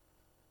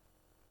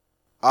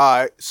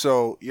Alright,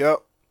 so,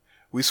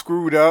 we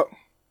screwed up.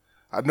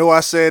 I know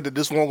I said that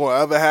this won't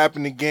gonna ever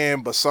happen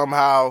again, but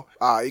somehow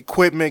our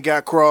equipment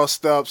got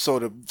crossed up, so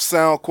the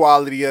sound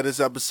quality of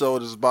this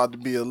episode is about to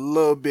be a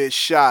little bit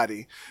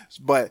shoddy.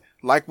 But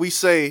like we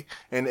say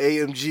in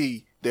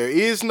AMG, there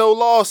is no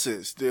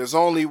losses. There's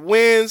only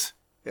wins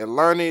and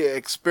learning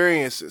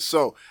experiences.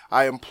 So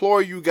I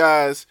implore you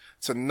guys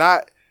to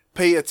not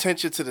pay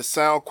attention to the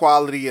sound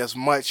quality as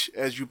much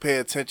as you pay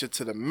attention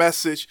to the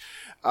message.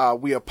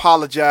 We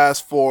apologize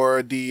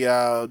for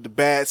the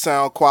bad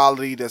sound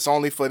quality. That's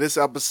only for this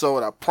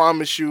episode. I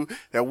promise you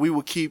that we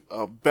will keep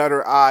a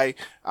better eye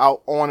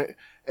out on it.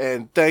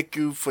 And thank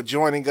you for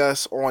joining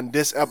us on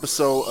this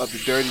episode of the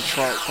Dirty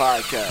Trunk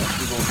Podcast.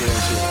 We're going to get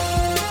into it.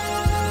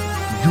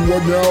 You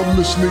are now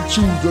listening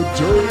to the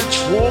Dirty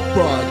Trunk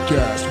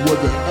Podcast, where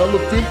the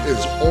elephant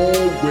is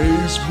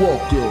always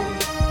welcome.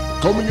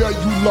 Coming at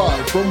you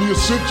live from the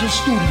Ascension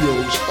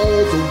Studios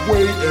all the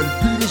way in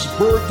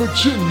Petersburg,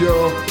 Virginia,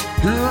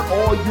 here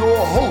are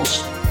your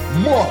hosts,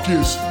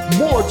 Marcus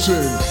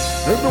Martin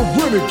and the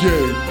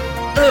Renegade,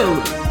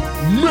 Aaron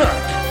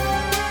Mack.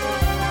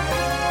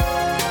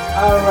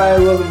 Alright,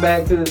 welcome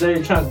back to the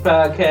Dirty Trunk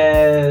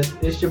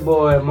Podcast. It's your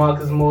boy,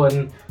 Marcus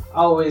Morton.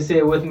 Always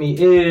here with me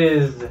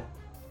is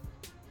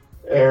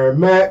Aaron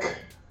Mack.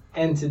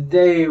 And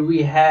today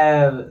we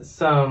have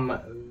some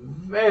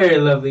very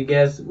lovely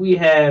guests. We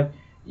have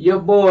your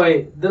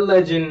boy, the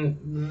legend,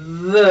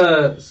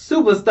 the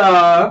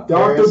superstar,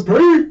 Dr.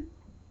 P.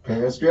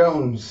 Paris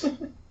Jones.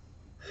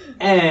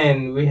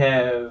 And we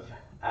have,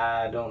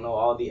 I don't know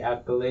all the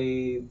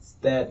accolades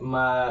that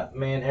my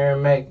man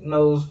Aaron Mack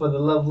knows for the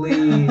lovely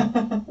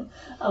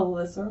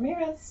Alyssa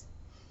Ramirez.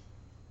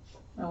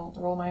 I won't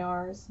roll my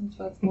R's,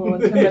 so that's a little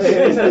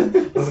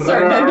intimidating.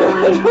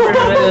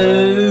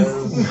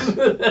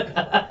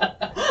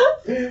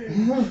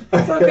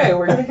 It's okay,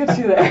 we're gonna get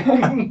you there.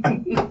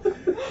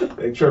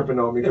 They tripping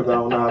on me because I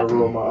don't know how to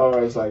roll my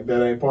R's. Like,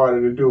 that ain't part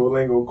of the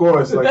Duolingo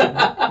course. Like,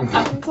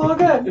 It's all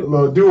good.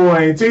 little duo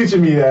ain't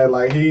teaching me that.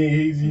 Like,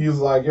 he's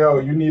like, yo,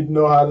 you need to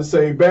know how to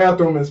say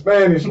bathroom in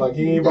Spanish. Like,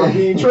 he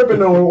ain't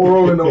tripping on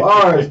rolling no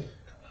R's.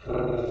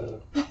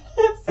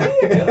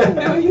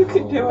 You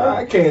can do it.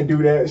 I can't do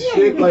that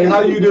shit. Like,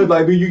 how do you do it?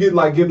 Like, do you get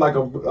like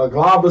a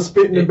glob of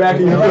spit in the back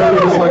of your belly?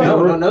 Just like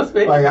no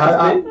spit. Like,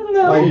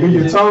 like, do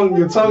your tongue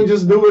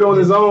just do it on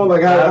its own?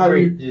 Like, how do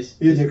you just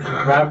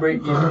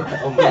vibrate?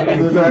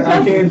 vibrate.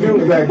 I can't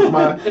do it. Like,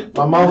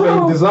 my mouth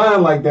ain't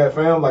designed like that,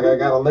 fam. Like, I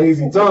got a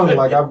lazy tongue.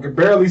 Like, I could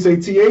barely say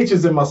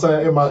THs in my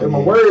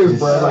words,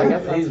 bro. Like,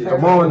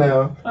 come on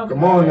now. Okay.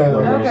 Come on now.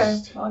 Okay,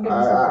 I'll give you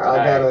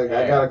some.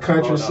 I got a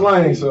country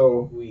slang,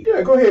 so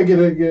yeah. Go ahead, you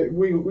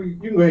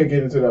can go ahead and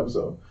get into the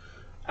episode.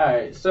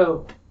 Alright,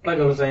 so like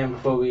I was saying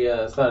before we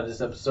started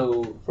this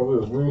episode, Before we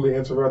was rudely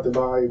interrupted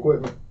by our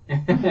equipment.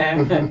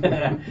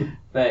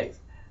 Thanks.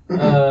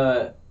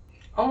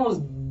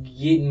 Almost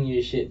getting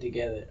your shit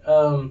together.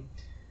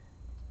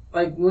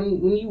 Like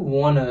when you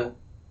wanna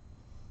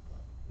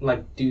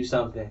like do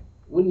something,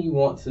 wouldn't you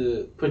want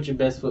to put your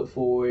best foot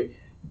forward,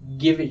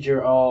 give it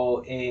your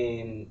all,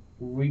 and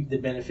reap the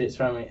benefits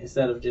from it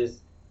instead of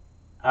just,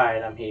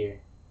 alright, I'm here.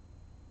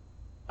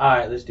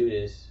 Alright, let's do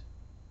this.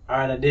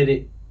 Alright, I did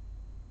it.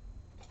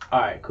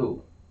 Alright,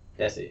 cool.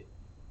 That's it.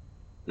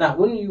 Now,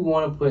 wouldn't you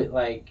want to put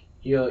like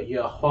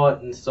your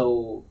heart and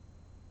soul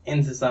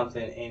into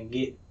something and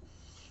get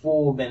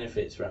full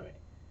benefits from it?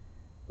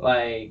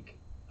 Like,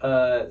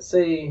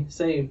 say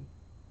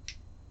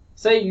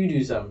you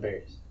do something,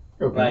 Paris.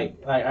 Okay.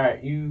 Like, all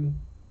right, you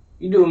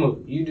do a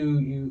movie,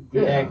 you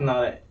act and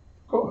all that.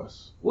 Of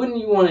course. Wouldn't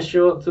you want to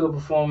show up to a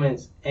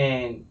performance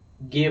and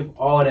give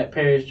all that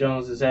Paris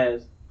Jones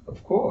has?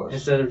 Of course.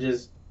 Instead of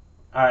just,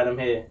 all right, I'm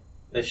here.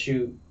 Let's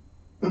shoot.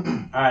 All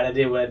right, I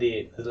did what I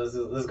did.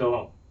 Let's go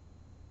home.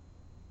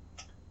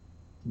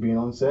 Being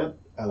on set,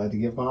 I like to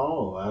give my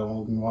all. I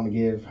don't want to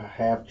give a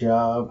half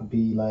job,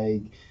 be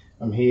like,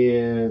 I'm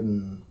here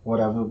and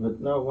whatever. But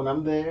no, when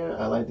I'm there,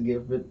 I like to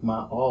give it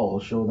my all,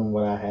 show them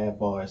what I have as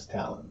far as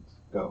talent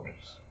goes.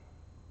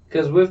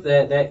 Because with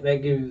that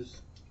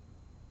gives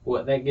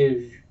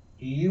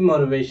you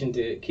motivation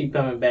to keep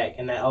coming back,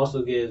 and that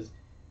also gives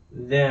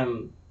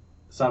them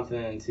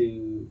something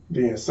to...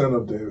 The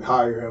incentive to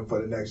hire him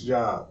for the next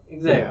job.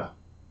 Exactly. Yeah.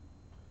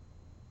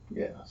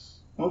 Yes.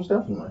 Most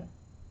definitely.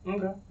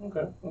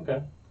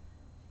 Okay.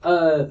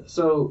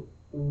 So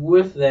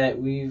with that,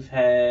 we've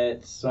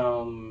had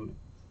some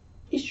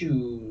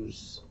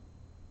issues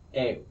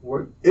at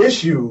work.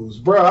 Issues,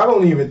 bro. I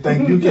don't even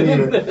think you can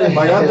even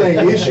like. I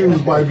think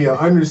issues might be an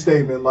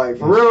understatement. Like,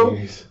 for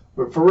real.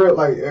 But for real,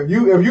 like, if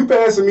you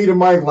passing me the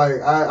mic, like,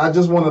 I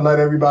just want to let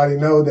everybody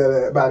know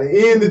that by the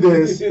end of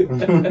this,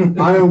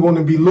 I am going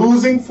to be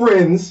losing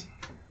friends.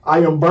 I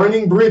am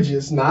burning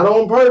bridges, not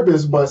on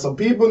purpose, but some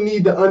people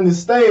need to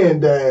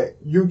understand that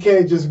you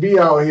can't just be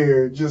out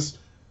here just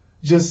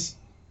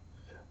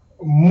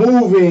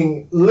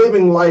living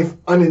life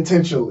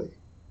unintentionally.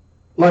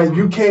 Like,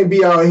 you can't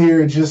be out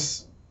here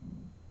just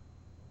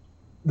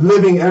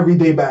living every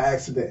day by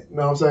accident. You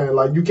know what I'm saying?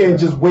 Like, you can't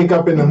just wake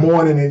up in the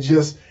morning and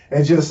just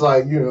and just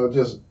like, you know,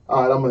 just,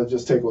 all right, I'm going to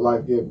just take what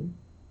life gives me.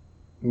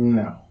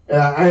 No.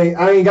 And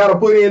I ain't got to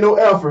put in no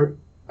effort.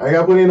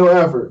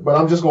 But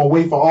I'm just gonna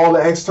wait for all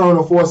the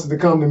external forces to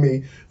come to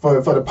me, for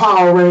the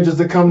Power Rangers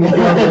to come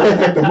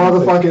together, the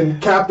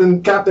motherfucking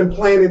Captain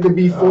Planet to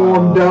be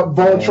formed up,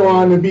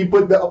 Voltron to be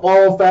put up,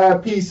 all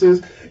 5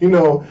 pieces, you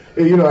know,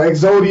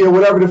 Exodia,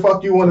 whatever the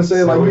fuck you want to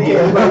say, like you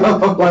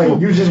can't,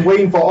 like you just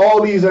waiting for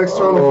all these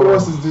external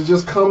forces to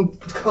just come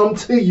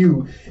to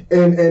you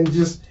and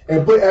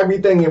put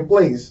everything in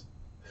place.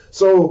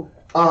 So.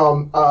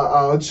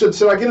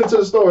 Should I get into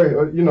the story?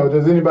 Or, you know,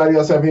 does anybody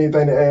else have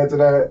anything to add to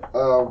that?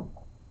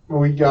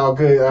 We y'all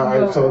good? All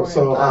right.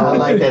 So I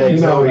like that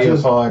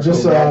Exodia part.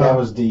 That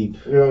was deep.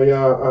 Yeah.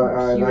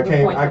 I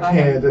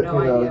can't. You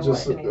know,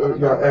 just you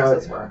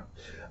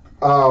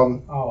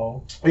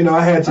know,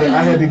 I had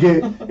to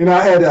get. You know,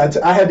 I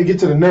had to get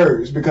to the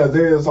nerves, because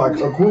there's like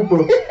a group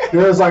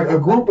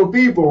of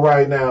people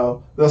right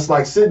now that's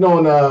like sitting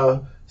on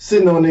the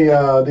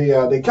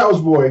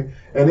couch boy,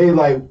 and they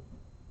like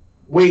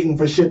waiting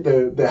for shit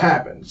to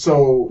happen.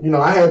 So, you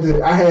know, I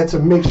had to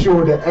make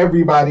sure that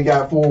everybody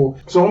got full.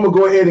 So I'm gonna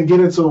go ahead and get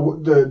into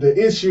the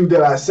issue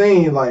that I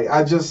seen. Like,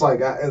 I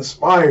got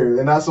inspired,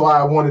 and that's why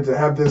I wanted to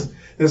have this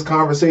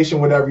conversation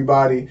with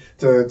everybody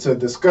to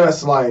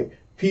discuss, like,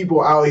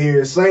 people out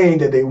here saying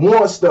that they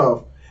want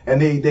stuff, and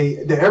they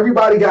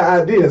everybody got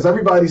ideas.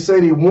 Everybody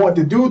say they want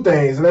to do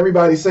things, and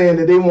everybody's saying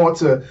that they want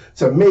to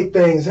make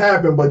things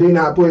happen, but they're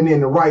not putting in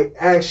the right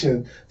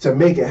action to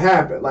make it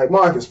happen. Like,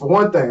 Marcus, for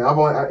one thing, I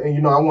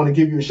want to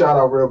give you a shout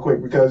out real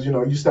quick, because, you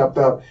know, you stepped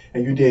up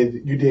and you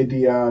did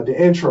the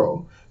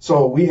intro.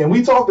 So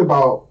we talked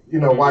about,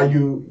 you know, why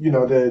you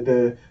know,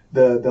 the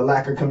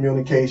lack of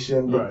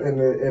communication right. in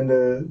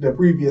the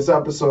previous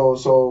episode.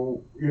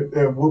 So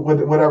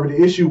whatever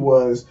the issue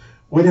was,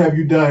 what have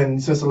you done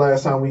since the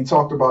last time we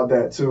talked about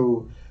that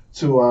to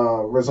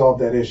resolve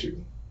that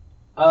issue?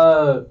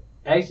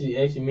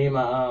 Actually, me and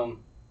my I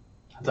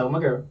told my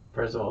girl,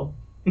 first of all,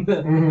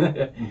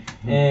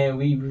 and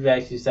we've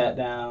actually sat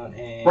down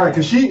and right,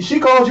 cause she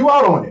called you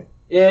out on it.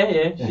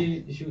 Yeah.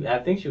 She I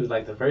think she was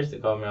like the first to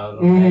call me out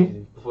on it,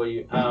 actually, before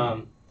you.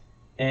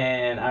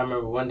 And I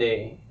remember one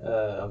day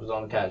I was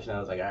on the couch and I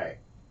was like, all right,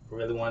 I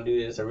really want to do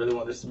this. I really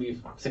want this to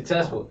be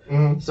successful.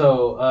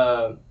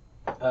 So.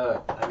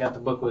 I got the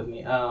book with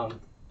me.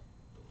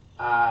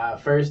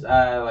 First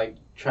I like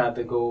tried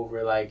to go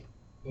over, like,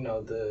 you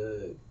know,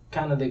 the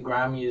kind of the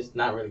grimiest,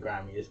 not really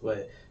grimiest,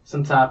 but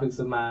some topics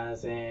of mine,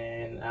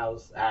 and I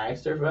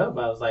asked her for help.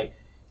 I was like,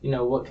 you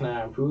know, what can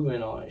I improve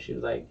on? She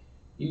was like,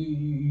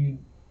 you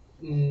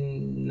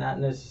not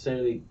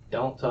necessarily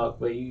don't talk,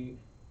 but you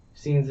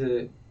seem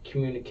to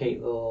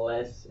communicate a little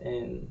less,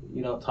 and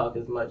you don't talk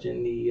as much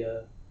in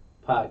the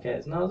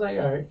podcast. And I was like,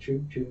 all right,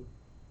 true.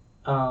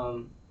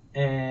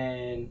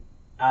 And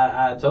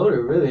I told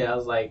her, really, I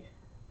was like,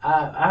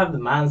 I have the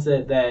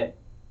mindset that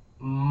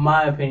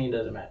my opinion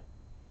doesn't matter.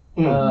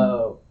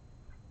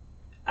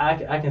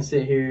 I can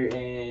sit here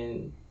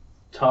and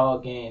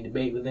talk and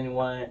debate with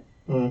anyone,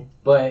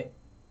 but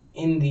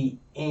in the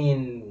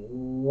end,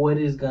 what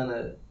is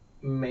gonna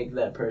make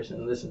that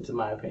person listen to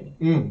my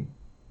opinion?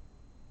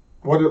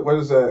 Where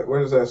does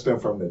that stem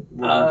from?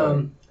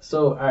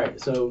 So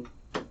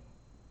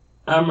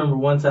I remember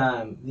one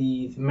time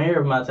the mayor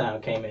of my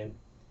town came in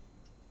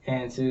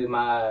and to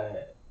my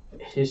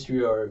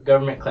history or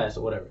government class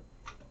or whatever,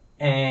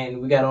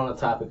 and we got on the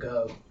topic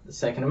of the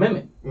Second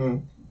Amendment,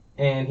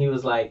 and he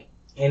was like,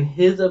 in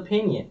his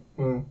opinion,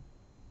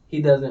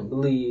 he doesn't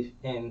believe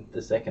in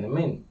the Second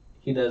Amendment.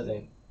 He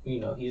doesn't,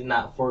 you know, he's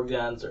not for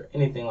guns or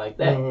anything like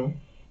that.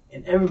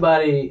 And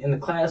everybody in the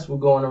class were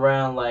going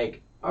around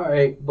like, all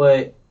right,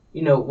 but,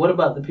 you know, what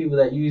about the people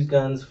that use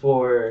guns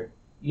for,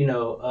 you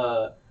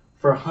know,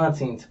 for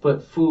hunting, to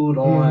put food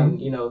on,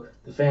 you know,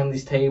 the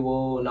family's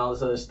table and all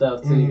this other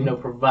stuff to, you know,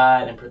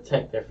 provide and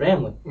protect their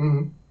family.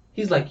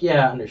 He's like,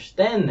 yeah, I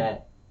understand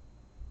that,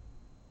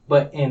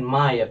 but in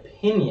my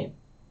opinion,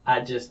 I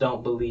just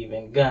don't believe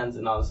in guns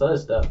and all this other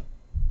stuff.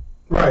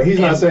 Right, he's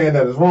not saying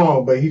that it's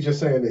wrong, but he's just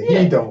saying that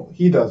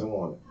he doesn't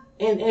want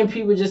it. And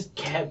people just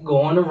kept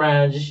going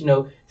around, just, you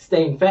know,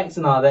 stating facts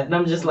and all that, and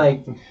I'm just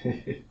like,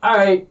 all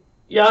right,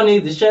 y'all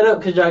need to shut up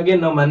because y'all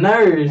getting on my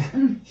nerves.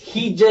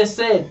 He just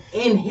said,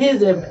 in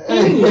his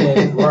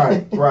opinion,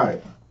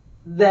 right,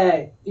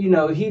 that, you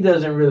know, he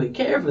doesn't really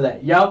care for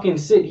that. Y'all can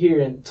sit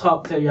here and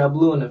talk till y'all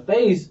blue in the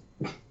face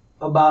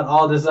about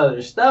all this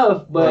other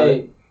stuff,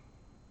 but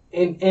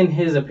in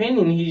his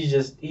opinion,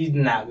 he's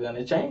not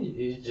gonna change it.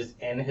 He's just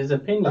in his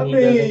opinion. I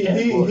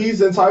mean,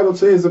 he's entitled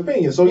to his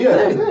opinion. So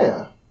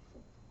yeah.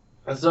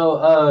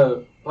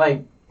 So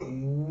like,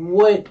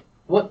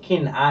 what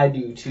can I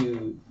do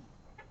to,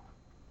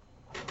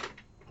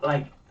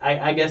 like,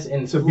 I guess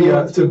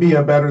to be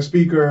a better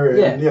speaker?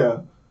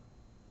 And,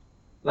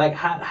 Like,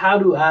 how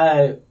do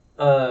I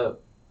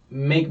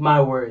make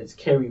my words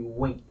carry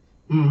weight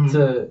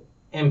to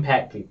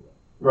impact people?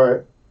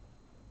 Right.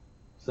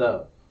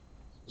 So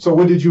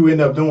what did you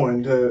end up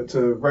doing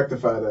to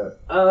rectify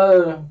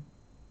that?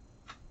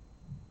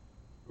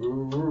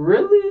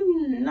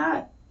 Really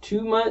not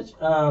too much.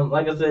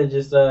 Like I said,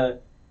 just do a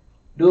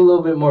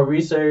little bit more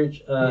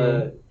research,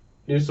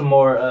 do some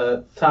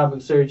more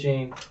topic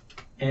searching,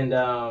 and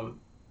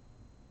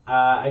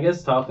I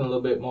guess talking a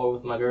little bit more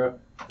with my girl,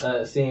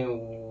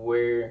 seeing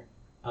where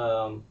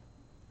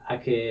I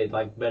could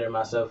like better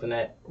myself in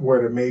that.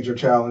 Where the major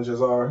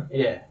challenges are.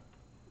 Yeah.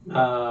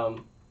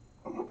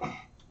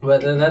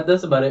 But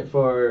that's about it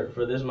for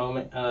this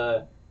moment.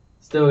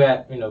 Still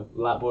got a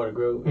lot more to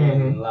grow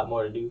and a lot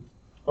more to do.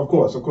 Of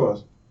course.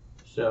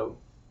 So,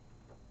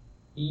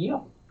 yeah.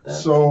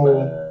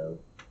 So,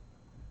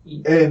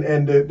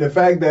 and the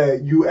fact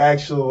that you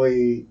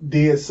actually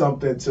did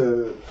something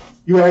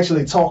you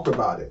actually talked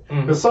about it.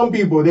 Because some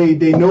people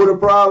they know the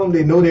problem,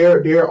 they know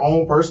their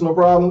own personal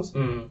problems,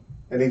 and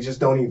they just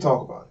don't even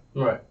talk about it.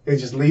 Right. They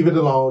just leave it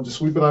alone, just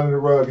sweep it under the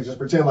rug, and just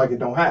pretend like it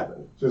don't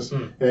happen. Just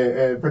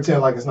and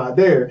pretend like it's not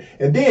there.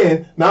 And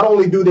then not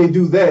only do they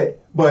do that,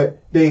 but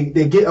they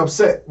get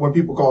upset when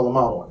people call them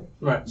out on it.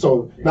 Right.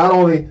 So not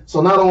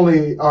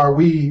only are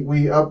we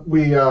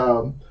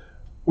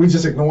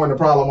just ignoring the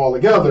problem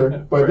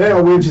altogether, but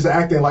now we're just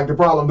acting like the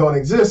problem don't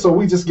exist. So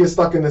we just get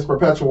stuck in this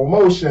perpetual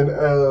motion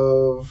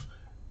of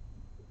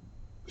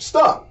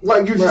stuck.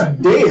 Like you're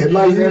just dead.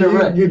 Like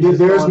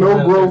there's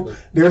no growth.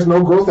 There's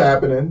no growth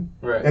happening,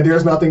 and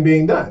there's nothing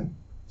being done.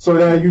 So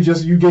now you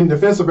getting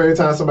defensive every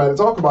time somebody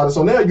talk about it.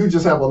 So now you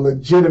just have a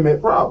legitimate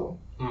problem.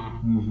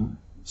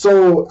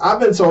 So I've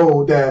been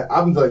told that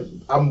I'm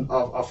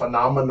a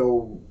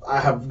phenomenal. I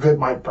have good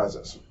mic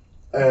presence,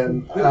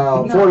 and for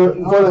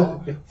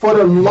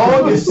the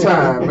longest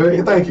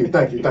time, thank you.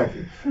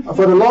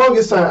 For the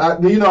longest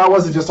time, I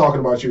wasn't just talking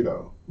about you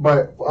though,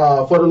 but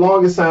for the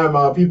longest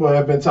time, people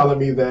have been telling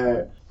me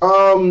that.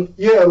 So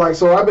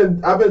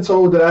I've been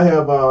told that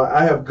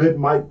I have good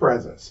mic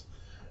presence,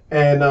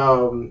 and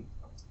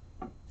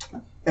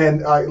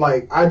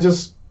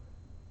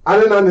I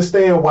didn't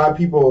understand why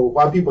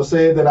people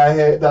said that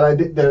I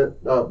did that.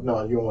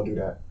 No, you don't want to do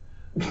that.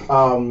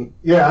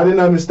 I didn't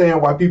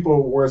understand why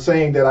people were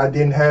saying that I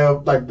didn't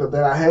have that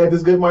I had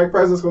this good mic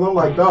presence, because I'm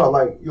like, dog,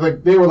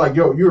 like they were like,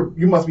 yo,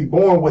 you must be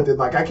born with it.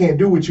 Like I can't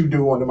do what you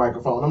do on the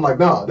microphone. I'm like,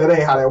 no, that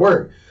ain't how that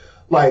works.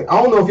 Like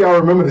I don't know if y'all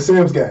remember the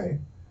Sims game.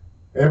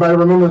 Everybody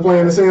remember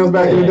playing the Sims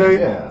back in the day?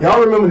 Yeah.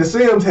 Y'all remember the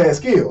Sims had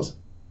skills.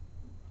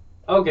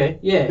 Okay,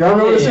 yeah. Y'all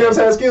remember the Sims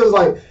had skills?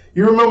 Like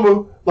you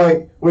remember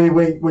when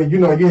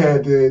you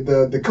had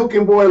the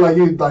cooking boy,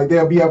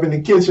 they'll be up in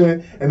the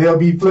kitchen and they'll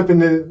be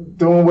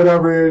doing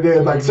whatever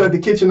they set the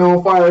kitchen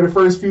on fire the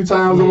first few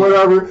times or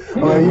whatever.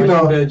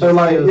 They're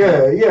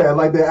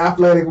like the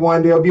athletic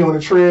one, they'll be on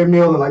the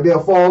treadmill and they'll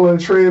fall on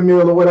the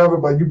treadmill or whatever,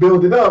 but you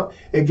build it up,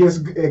 it gets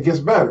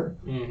better.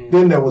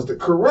 Then there was the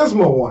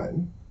charisma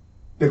one.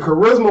 The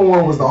charisma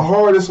one was the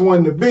hardest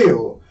one to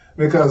build,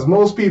 because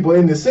most people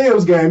in the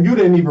Sims game, you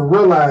didn't even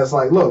realize,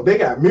 look, they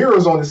got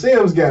mirrors on the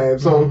Sims game,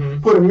 so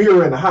put a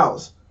mirror in the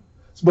house.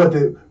 But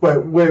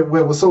what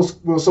was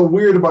so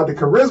weird about the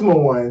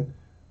charisma one,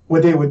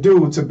 what they would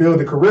do to build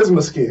the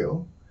charisma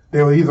skill,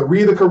 they would either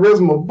read the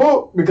charisma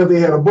book, because they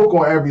had a book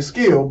on every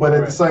skill, but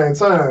at the same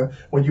time,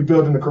 when you're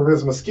building the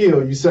charisma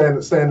skill, you stand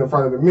in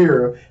front of the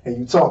mirror and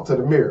you talk to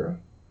the mirror.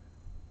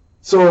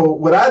 So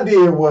what I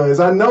did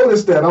was I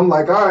noticed that I'm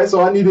like, all right,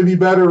 so I need to be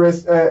better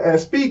at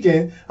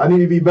speaking. I need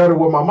to be better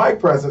with my mic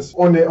presence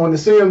on the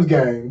Sims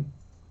game.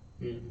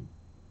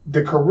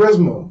 The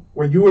charisma,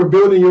 when you were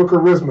building your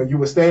charisma, you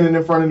were standing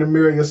in front of the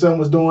mirror. Your son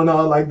was doing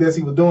all like this.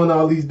 He was doing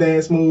all these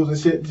dance moves and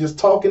shit, just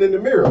talking in the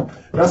mirror.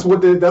 That's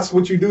what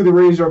you do to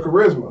raise your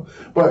charisma.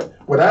 But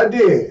what I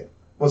did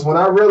was, when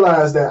I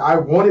realized that I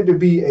wanted to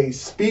be a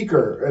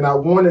speaker and I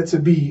wanted to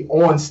be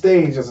on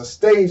stage as a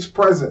stage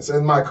presence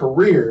in my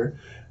career,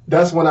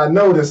 that's when I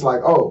noticed,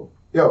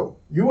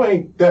 you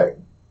ain't that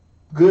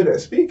good at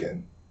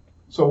speaking.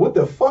 So what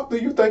the fuck do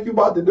you think you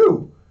about to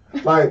do?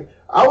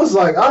 I was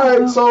like, all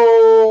right,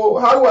 so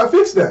how do I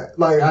fix that?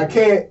 I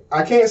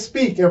can't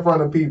speak in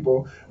front of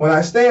people. When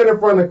I stand in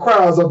front of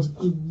crowds, and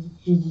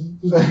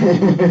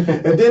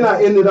then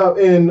I ended up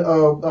in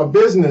a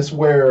business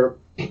where,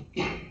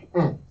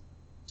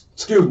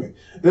 excuse me.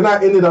 Then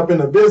I ended up in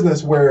a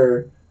business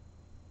where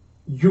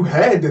you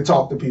had to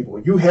talk to people.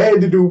 You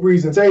had to do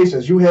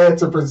presentations. You had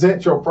to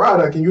present your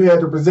product, and you had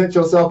to present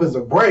yourself as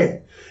a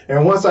brand.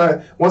 And once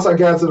I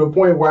got to the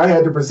point where I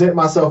had to present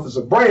myself as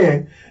a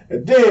brand,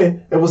 and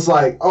then it was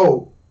like,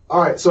 oh,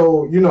 all right.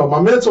 So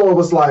my mentor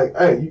was like,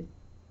 hey,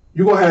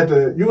 you're gonna have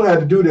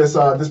to do this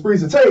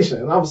presentation.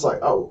 And I was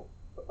like, oh,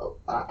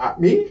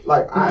 me?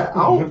 I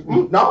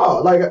don't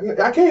no,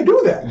 I can't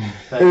do that.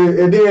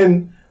 And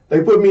then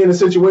they put me in a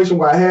situation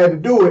where I had to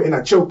do it, and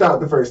I choked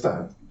out the first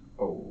time.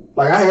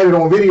 I had it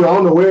on video. I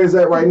don't know where it's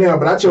at right now,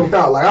 but I choked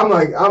out.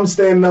 I'm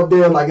standing up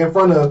there in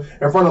front of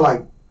it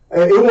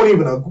wasn't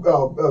even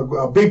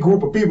a big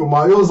group of people.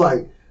 It was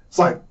it's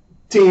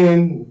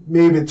 10,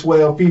 maybe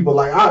 12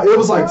 people. It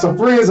was some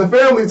friends and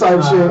family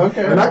type shit.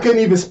 Okay. And I couldn't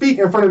even speak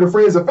in front of the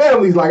friends and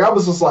families. I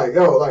was just sometimes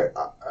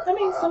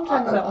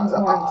that one's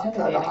more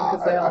intimidating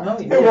because they all know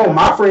you. It wasn't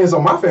my friends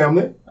or my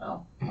family.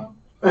 Oh.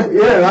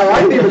 Yeah, like,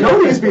 I didn't even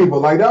know these people.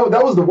 Like that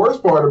was the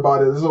worst part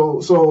about it.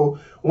 So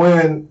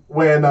when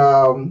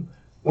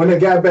they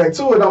got back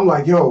to it, I'm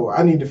like, yo,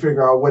 I need to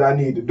figure out what I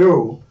need to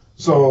do.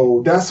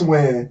 So that's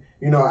when,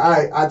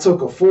 I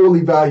took a full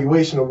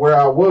evaluation of where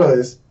I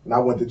was, and I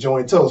went to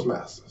join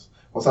Toastmasters.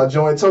 Once I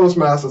joined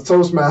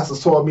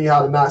Toastmasters taught me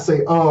how to not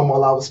say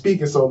while I was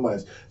speaking so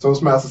much.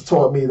 Toastmasters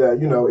taught me that,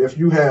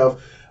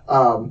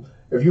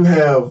 if you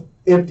have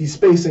empty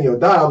space in your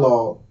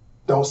dialogue,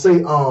 don't say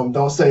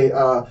don't say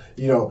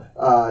They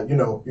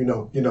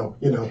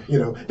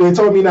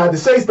told me not to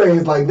say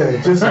things like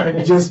that.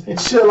 Just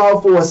chill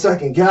out for a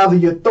second, gather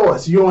your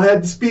thoughts. You don't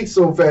have to speak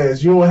so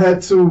fast. You don't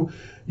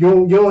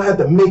have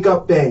to make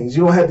up things.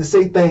 You don't have to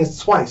say things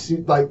twice.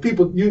 You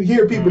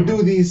hear people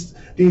do these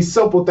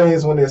simple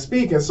things when they're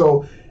speaking.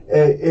 So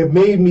it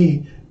made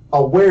me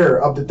aware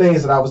of the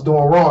things that I was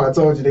doing wrong. I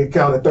told you they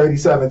counted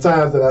 37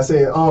 times that I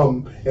said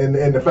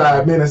in the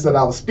 5 minutes that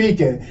I was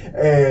speaking,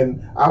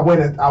 and I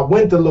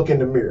went to look in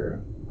the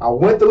mirror.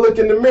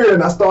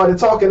 And I started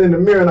talking in the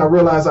mirror, and I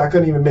realized I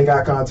couldn't even make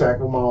eye contact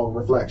with my own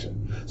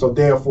reflection. So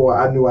therefore,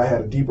 I knew I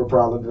had a deeper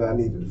problem that I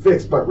needed to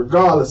fix. But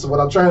regardless,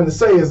 what I'm trying to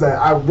say is that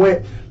I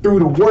went through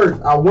the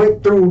work. I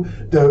went through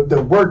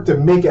the work to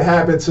make it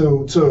happen,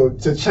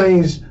 to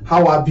change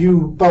how I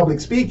view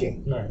public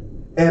speaking. Right.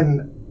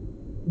 And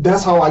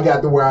that's how I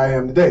got to where I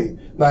am today.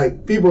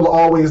 Like, people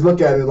always look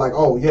at it like,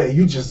 oh yeah,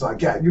 you just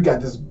you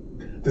got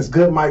this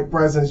good mic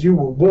presence. You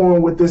were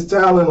born with this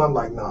talent. I'm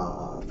like,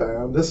 nah,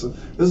 fam. This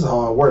is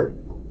hard work.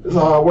 This is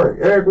hard work.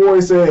 Eric Roy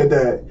said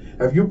that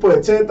if you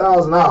put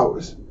 10,000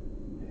 hours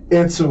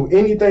into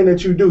anything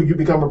that you do, you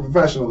become a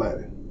professional at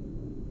it.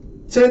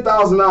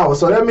 10,000 hours.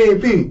 So that mean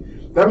P,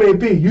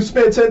 you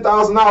spend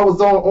 10,000 hours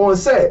on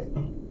set,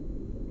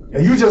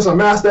 and you just a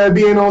master at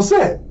being on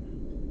set.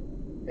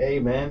 Hey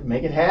man,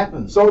 make it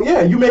happen. So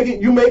yeah, you make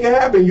it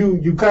happen.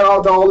 You cut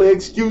out all the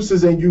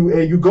excuses and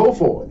you go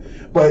for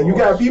it. But you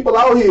got people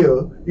out here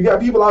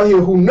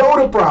who know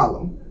the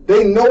problem.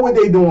 They know what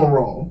they doing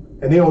wrong,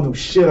 and they don't do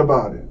shit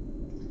about it.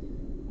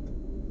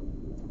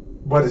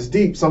 But it's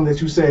deep. Something that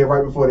you said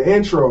right before the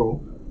intro,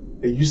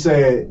 that you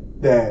said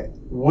that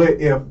what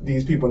if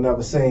these people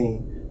never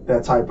seen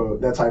that type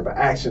of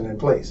action in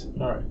place?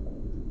 All right.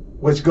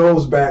 Which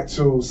goes back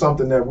to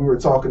something that we were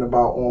talking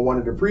about on one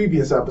of the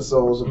previous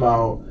episodes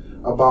about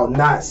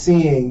not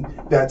seeing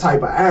that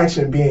type of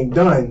action being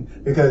done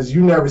because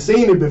you never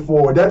seen it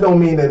before. That don't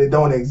mean that it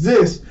don't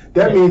exist.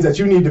 That means that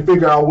you need to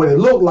figure out what it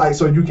looked like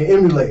so you can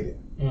emulate it.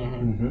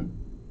 Mm-hmm.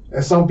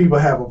 And some people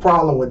have a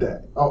problem with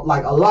that.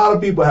 Like a lot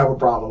of people have a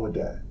problem with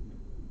that.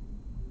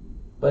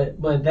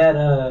 But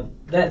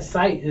that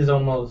site is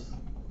almost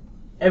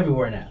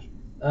everywhere now.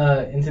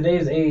 In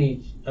today's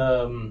age,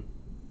 we're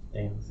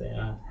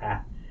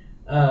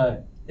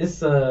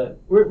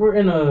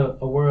in a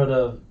world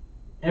of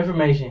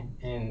information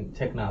and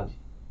technology.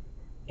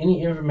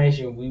 Any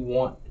information we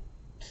want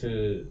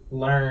to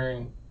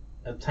learn,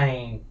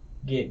 obtain,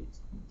 get,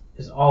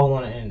 is all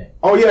on the internet.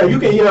 Oh yeah, you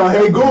can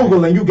hey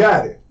Google and you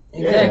got it.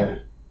 Exactly.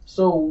 Yeah.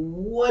 So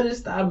what is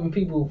stopping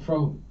people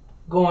from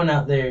going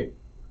out there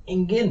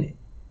and getting it?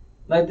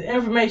 Like, the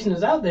information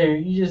is out there.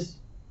 You just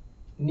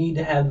need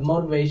to have the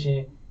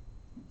motivation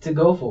to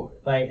go for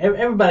it. Like,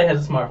 everybody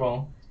has a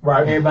smartphone.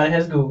 Right. Everybody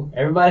has Google.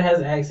 Everybody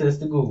has access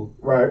to Google.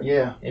 Right.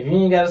 Yeah. If you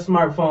ain't got a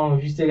smartphone,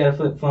 if you still got a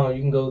flip phone,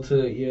 you can go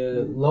to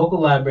your local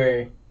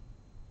library,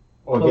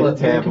 Or pull get a up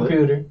your tablet.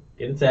 computer,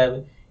 get a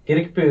tablet, get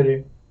a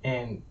computer,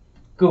 and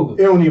Google.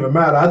 It don't even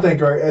matter. I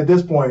think at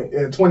this point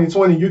in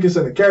 2020, you can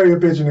send a carrier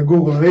pigeon to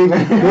Google, and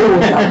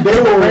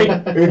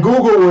and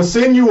Google will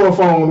send you a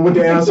phone with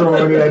the answer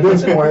on it. At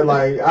this point,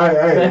 like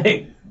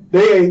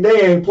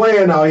they ain't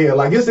playing out here.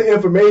 Like, it's the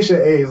information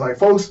age. Like,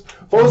 folks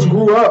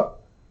grew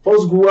up.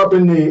 Folks grew up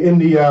in the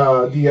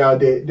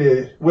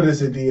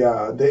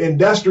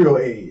industrial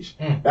age.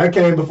 That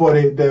came before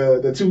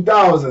the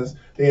 2000s.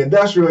 The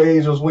industrial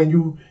age was when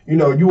you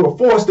were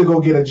forced to go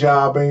get a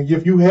job, and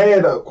if you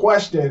had a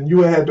question, you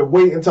had to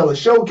wait until a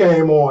show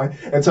came on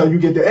until you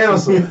get the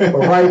answer. But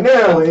right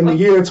now, in the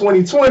year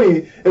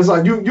 2020, it's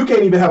like you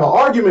can't even have an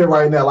argument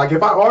right now. Like,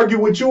 if I argue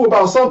with you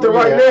about something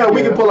right now,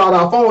 we can pull out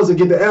our phones and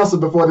get the answer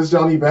before this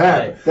don't even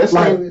happen. That's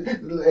like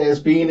as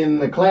being in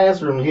the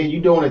classroom here.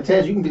 You doing a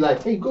test, you can be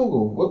like, "Hey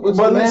Google, what's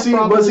the math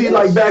problem?" But see,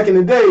 like back in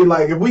the day,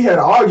 like if we had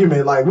an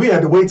argument, like we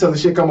had to wait till the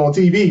shit come on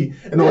TV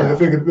in order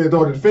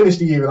to finish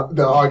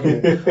the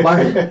argument.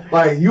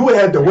 like you would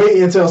have to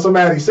wait until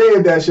somebody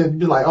said that shit and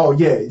be like, "Oh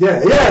yeah,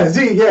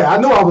 I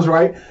knew I was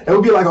right." It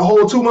would be like a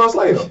whole 2 months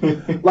later.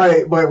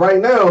 But right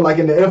now, like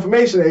in the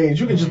information age,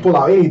 you can just pull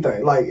out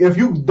anything. Like, if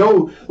you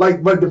don't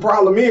but the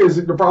problem here is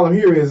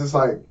it's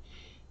like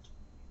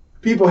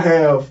people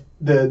have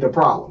the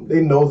problem.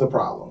 They know the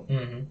problem.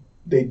 Mm-hmm.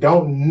 They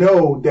don't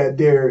know that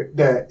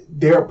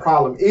their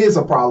problem is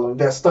a problem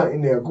that's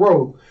stunting their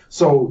growth.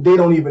 So they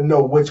don't even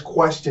know which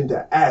question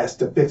to ask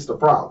to fix the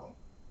problem.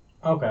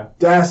 Okay.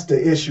 That's the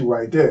issue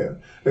right there.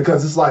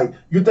 Because it's like,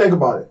 you think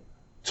about it,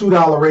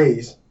 $2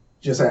 raise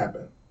just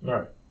happened.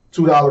 Right.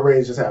 $2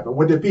 raise just happened.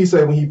 What did P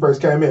say when he first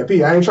came in?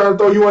 P, I ain't trying to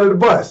throw you under the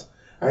bus.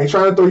 I ain't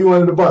trying to throw you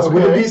under the bus. Okay.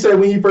 What did he say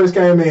when he first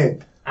came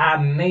in?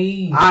 I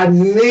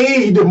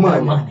need the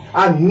money.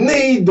 I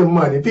need the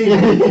money.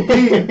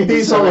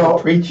 He sung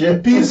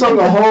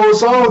a whole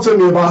song to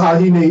me about how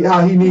he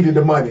needed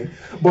the money.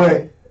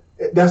 But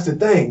that's the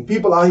thing.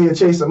 People out here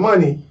chasing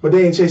money, but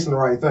they ain't chasing the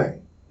right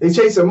thing. They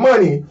chasing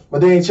money,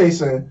 but they ain't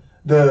chasing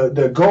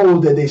the goal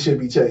that they should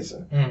be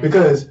chasing. Mm.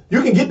 Because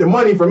you can get the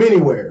money from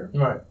anywhere.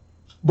 Right.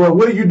 But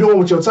what are you doing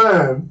with your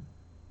time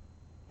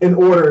in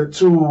order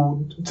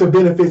to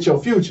benefit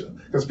your future?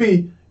 Because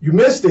P, you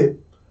missed it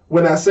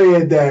when I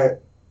said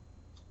that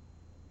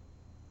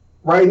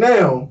right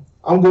now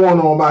I'm going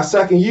on my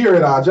second year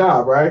at our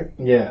job, right?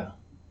 Yeah.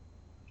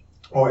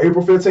 On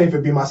April 15th,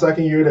 it'd be my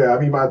second year there. I'll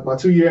be my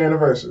 2-year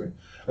anniversary.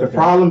 The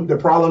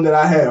problem that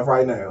I have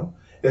right now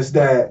is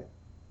that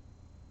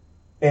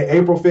in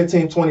April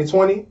 15th,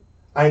 2020,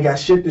 I ain't got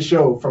shit to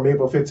show from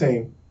April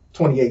 15th,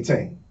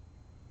 2018.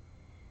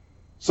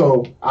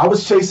 So I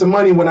was chasing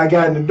money when I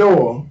got in the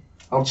door.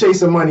 I'm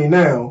chasing money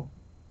now.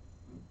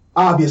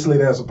 Obviously,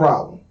 there's a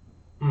problem.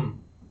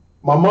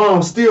 My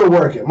mom's still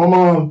working. My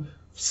mom,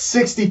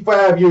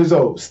 65 years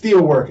old,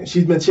 still working.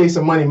 She's been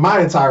chasing money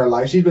my entire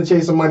life. She's been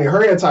chasing money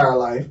her entire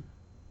life.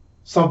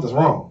 Something's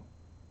wrong.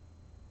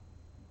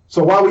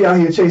 So why we out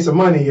here chasing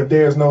money if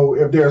there's no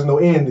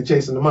end to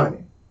chasing the money?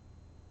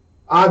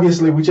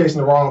 Obviously, we chasing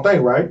the wrong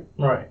thing, right?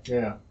 Right.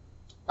 Yeah.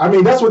 I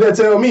mean, that's what they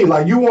tell me.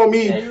 Like, you want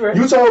me? Yeah, you're right.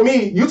 You told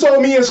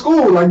me in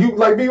school. Like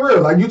be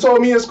real. Like, you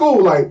told me in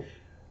school. Like.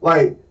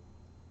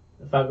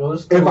 If I go to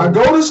school. If I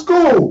go to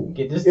school,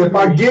 Get this if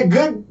I degree. get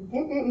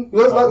good,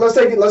 let's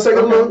take it a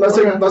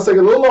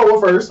little lower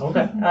first.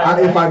 Okay.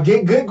 If I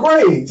get good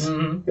grades,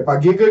 Mm-hmm. if I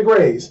get good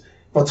grades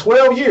for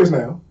 12 years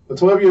now,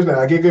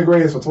 I get good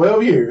grades for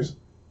 12 years,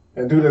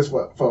 and do this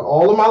for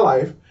all of my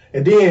life,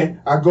 and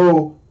then I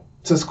go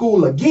to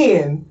school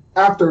again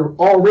after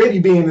already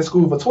being in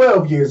school for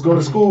 12 years, go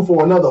to school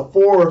for another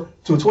 4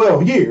 to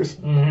 12 years,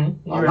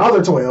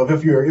 another 12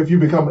 if you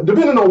become,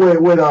 depending on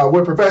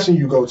what profession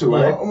you go to,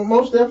 right? Yeah,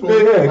 most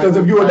definitely. Yeah, because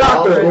if you're a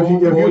doctor,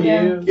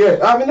 Yeah.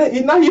 I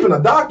mean, not even a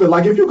doctor.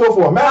 Like if you go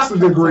for a master's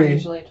Doctors are degree,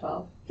 usually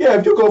 12. yeah,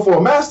 if you go for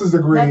a master's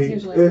degree, That's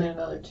usually only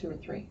another 2 or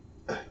 3.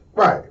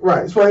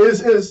 right. So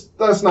it's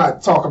let's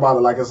not talk about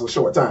it like it's a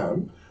short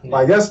time.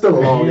 Like that's still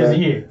a long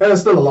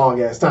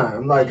ass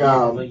time. Like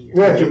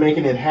But you're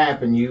making it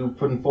happen. You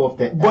putting forth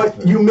that But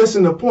effort. you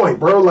missing the point,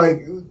 bro.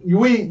 Like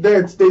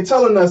they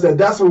telling us that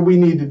that's what we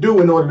need to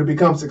do in order to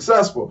become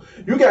successful.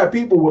 You got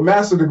people with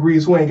master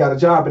degrees who ain't got a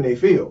job in their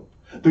field.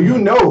 Do you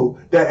know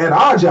that at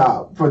our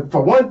job, for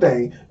one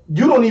thing,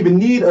 you don't even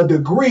need a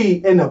degree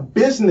in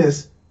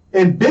business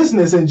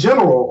in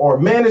general or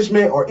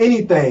management or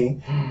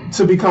anything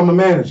to become a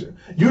manager.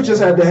 You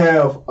just have to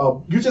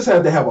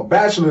have a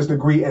bachelor's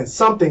degree in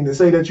something to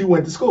say that you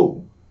went to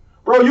school.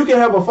 Bro, you can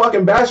have a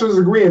fucking bachelor's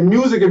degree in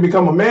music and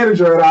become a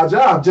manager at our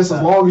job just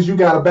as long as you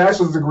got a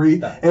bachelor's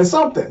degree in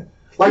something.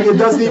 Like, it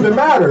doesn't even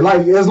matter.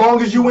 Like, as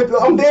long as you went to,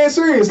 I'm dead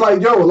serious.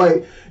 Like, yo,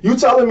 like, you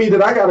telling me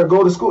that I got to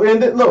go to school. And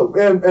look,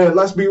 and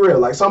let's be real.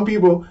 Like, some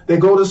people, they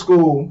go to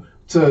school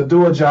to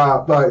do a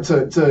job, like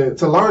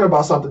to learn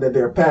about something that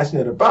they're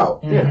passionate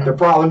about. Mm-hmm. The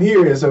problem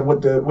here is that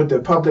with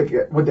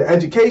the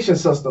education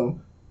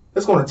system,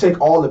 it's going to take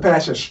all the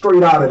passion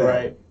straight out of that.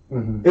 Right.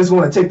 Mm-hmm. It's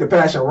going to take the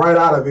passion right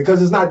out of it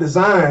because it's not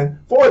designed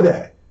for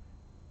that.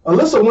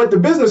 Alyssa went to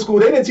business school.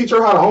 They didn't teach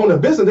her how to own a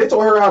business. They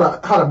taught her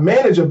how to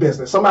manage a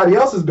business, somebody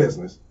else's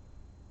business.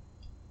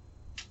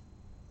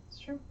 It's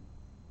true.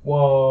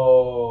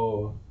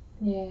 Whoa.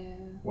 Yeah.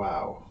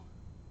 Wow.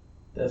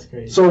 That's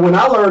crazy. So when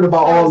I learned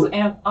about all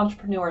There's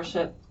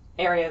entrepreneurship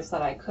areas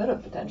that I could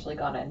have potentially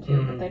gone into,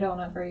 Mhm. but they don't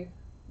ever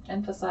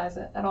emphasize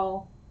it at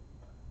all.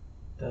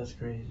 That's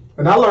crazy.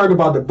 and I learned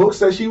about the books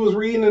that she was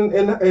reading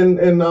in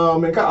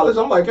college,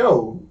 I'm like,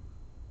 yo,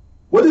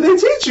 what did they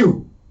teach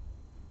you?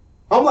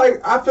 I'm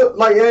like, I feel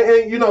like,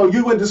 and you know,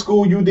 you went to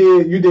school, you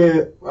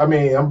did. I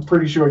mean, I'm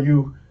pretty sure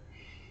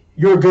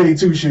you're a goody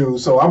two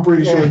shoes, so I'm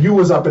pretty sure you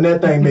was up in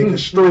that thing making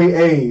straight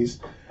A's,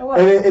 It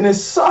was. and it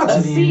sucks,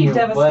 A C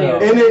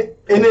devastated.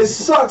 and it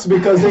sucks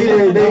because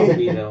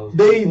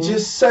they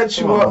just set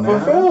you up for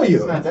It's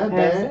failure. not that A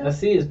bad.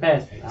 C is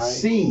passing. All right?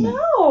 C.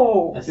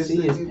 No. A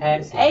C is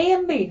passing. A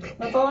and B.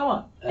 That's all I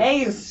want.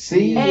 A's.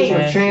 C is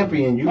A's. a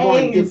champion. You're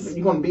A's.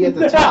 going to be at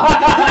the top.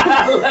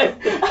 No.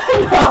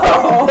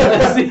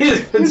 A C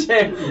is for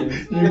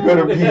champions. You're going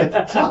to be at the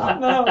top.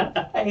 No.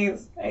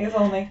 A's. A's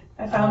only.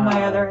 I found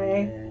my other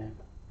A. Man.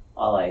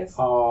 All A's.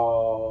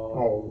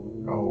 Oh.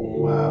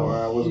 Wow.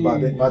 I was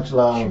about to, Much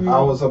love.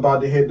 I was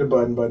about to hit the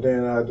button, but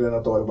then I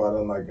thought about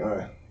it. I'm like, all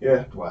right,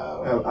 yeah,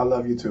 Wow. I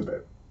love you too,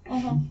 babe.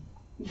 Mhm.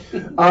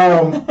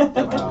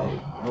 Wow.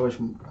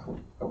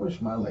 I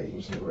wish my lady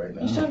was here right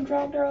now. You should have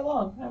dragged her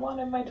along. I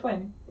wanted my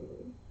twin.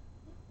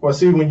 Well,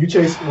 see, when you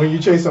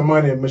chasing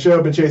money,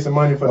 Michelle been chasing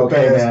money for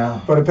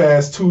now. the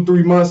past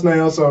 2-3 months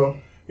now. So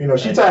you know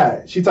she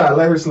tired. She tired.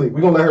 Let her sleep.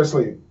 We're gonna let her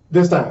sleep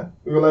this time.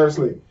 We're gonna let her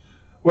sleep.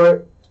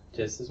 But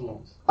Just as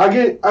once. I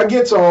get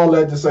to all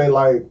that to say,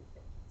 like,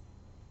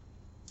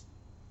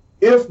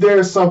 if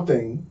there's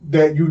something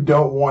that you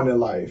don't want in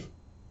life,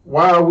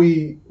 why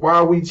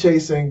are we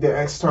chasing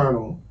the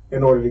external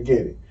in order to get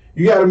it?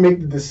 You got to make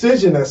the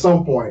decision at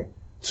some point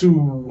to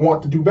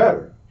want to do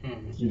better.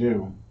 You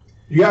do.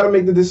 You got to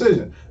make the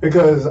decision,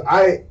 because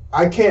I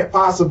can't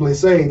possibly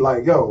say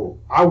like, yo,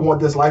 I want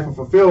this life of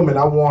fulfillment.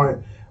 I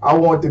want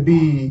to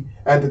be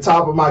at the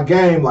top of my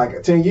game.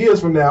 Like 10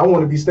 years from now, I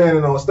want to be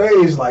standing on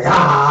stage like,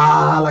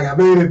 like I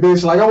made it,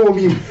 bitch. Like I want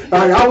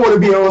to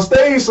be on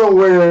stage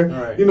somewhere,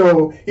 Right. you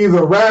know,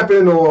 either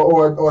rapping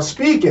or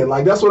speaking.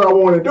 Like that's what I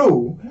want to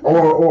do.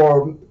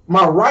 Or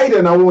my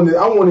writing, I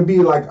want to be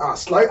like I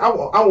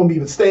want to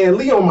be Stan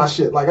Lee on my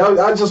shit. Like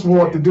I just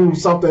want to do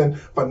something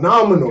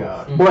phenomenal.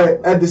 God.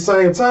 But at the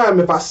same time,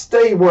 if I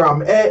stay where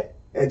I'm at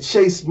and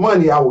chase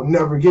money, I will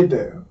never get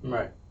there.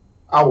 Right.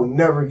 I will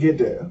never get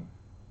there.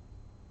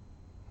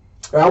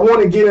 And I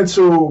want to get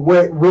into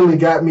what really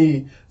got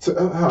me to.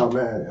 Oh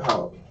man,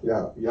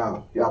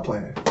 y'all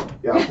playing.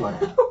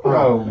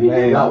 Oh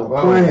man, Y'all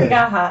oh, playing. It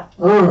got hot.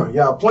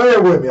 Y'all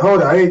playing with me.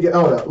 Hold on,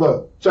 hold up.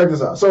 Look, check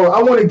this out. So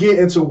I want to get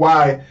into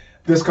why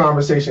this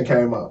conversation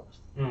came up.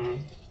 Mm-hmm.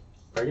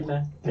 Break it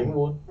down. Take a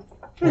water.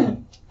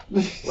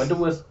 Wet the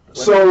whistle.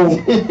 So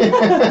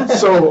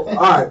all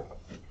right.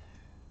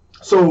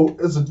 So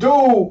it's a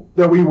dude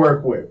that we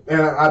work with,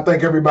 and I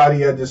think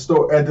everybody at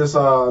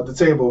the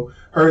table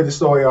heard the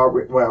story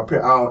already. Well,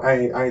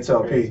 I ain't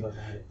tell P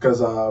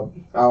because I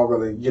don't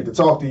really get to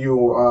talk to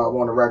you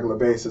on a regular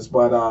basis.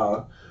 But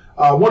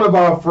one of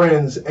our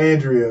friends,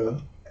 Andrea,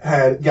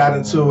 had got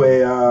into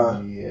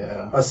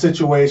a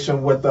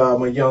situation with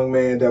a young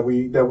man that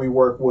we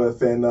work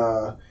with, and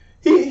I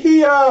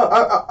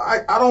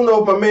don't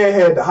know if my man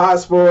had the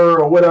hot spur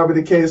or whatever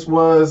the case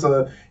was.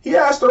 He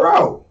asked her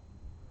out.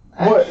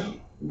 What?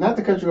 Not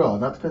to cut you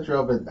off, but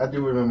I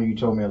do remember you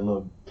told me a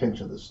little pinch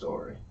of the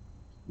story.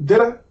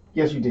 Did I?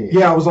 Yes, you did.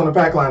 Yeah, I was on the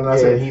pack line and I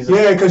said,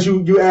 because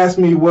you asked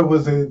me what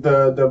was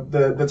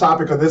the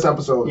topic of this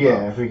episode.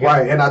 Yeah,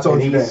 right, and I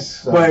told you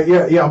that. But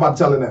yeah, I'm about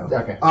to tell it now.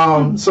 Okay.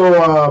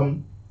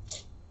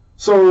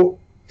 So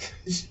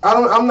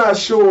I'm not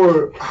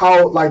sure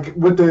how, like,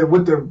 what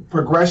the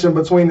progression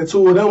between the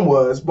two of them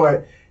was,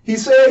 but he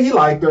said he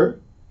liked her.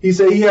 He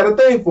said he had a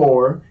thing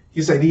for her.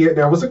 He said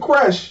there was a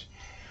crush.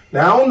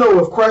 Now I don't know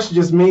if crush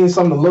just means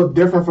something a little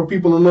different for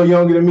people a little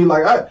younger than me.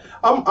 Like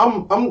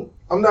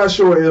I'm not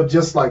sure if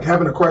just like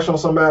having a crush on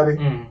somebody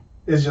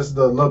is just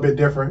a little bit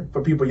different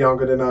for people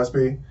younger than us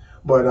be.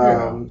 But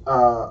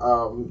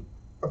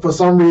for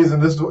some reason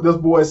this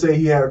boy said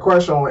he had a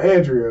crush on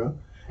Andrea,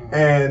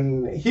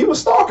 and he was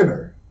stalking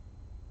her.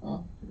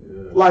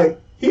 Like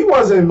he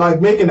wasn't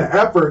like making an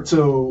effort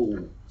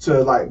to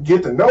like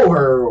get to know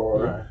her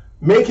or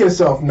make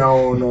himself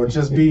known or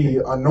just be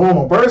a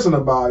normal person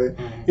about it.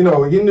 You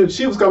know,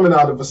 she was coming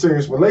out of a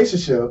serious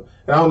relationship,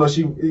 and I don't know if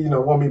she,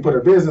 want me to put her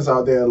business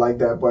out there like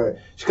that, but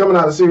she's coming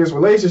out of a serious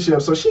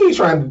relationship, so she ain't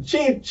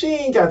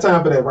got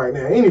time for that right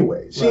now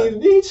anyway. She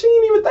ain't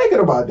even thinking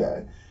about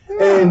that.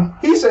 Yeah. And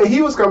he said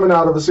he was coming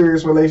out of a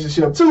serious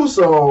relationship too,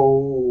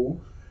 so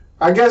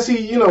I guess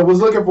he,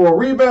 was looking for a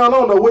rebound. I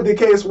don't know what the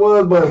case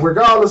was, but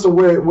regardless of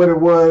what it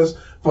was,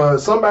 for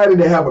somebody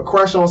to have a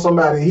crush on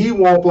somebody, he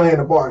won't play in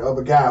the part of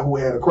a guy who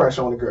had a crush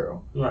on a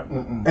girl. Right.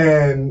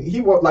 And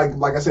he won't,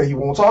 like I said, he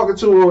won't talk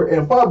to her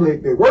in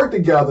public. They work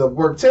together,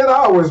 work 10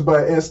 hours,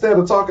 but instead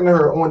of talking to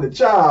her on the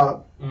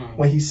job,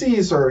 when he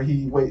sees her,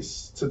 he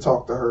waits to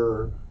talk to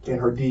her in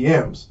her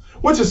DMs,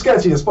 which is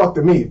sketchy as fuck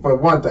to me, for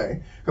one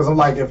thing. Because I'm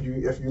like, if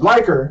you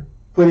like her,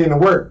 put in the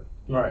work.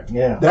 Right.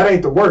 Yeah. That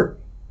ain't the work.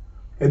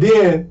 And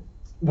then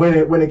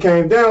when it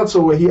came down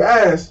to it, he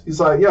asked,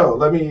 he's like, yo,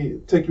 let me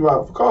take you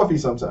out for coffee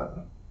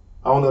sometime.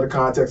 I don't know the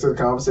context of the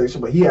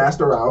conversation, but he asked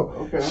her out.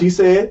 Okay. She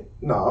said,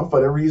 no, for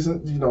the reason,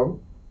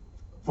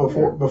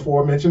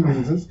 before mentioned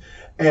reasons.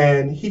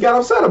 And he got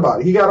upset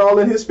about it. He got all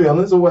in his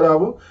feelings or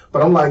whatever.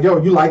 But I'm like,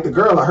 yo, you like the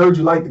girl. I heard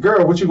you like the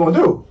girl. What you gonna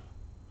do?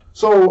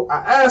 So I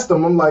asked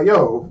him, I'm like,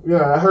 yo,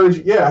 I heard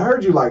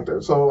you liked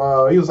her.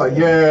 So he was like,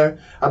 yeah,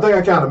 I think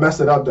I kind of messed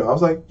it up though. I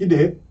was like, you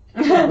did.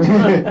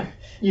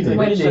 You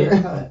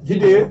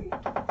did.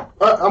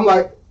 I'm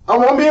like,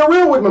 I'm being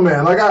real with my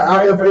man. Like,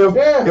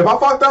 if I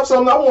fucked up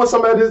something, I want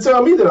somebody to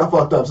tell me that I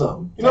fucked up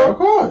something. You know? Of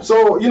course.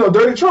 So,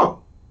 Dirty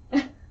Trump.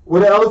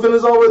 Where the elephant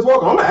is always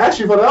welcome. I'm going to ask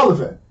you for the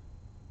elephant.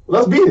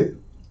 Let's beat it.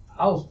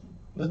 Let's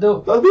do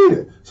it. Let's beat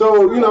it.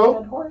 So,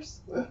 Dead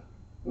horse.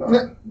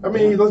 No, I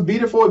mean, let's beat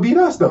it before it beat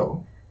us,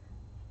 though.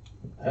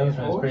 The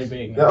elephant's pretty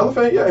big. The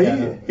elephant,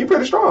 he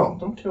pretty strong.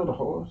 Don't kill the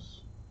horse.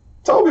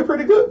 Toby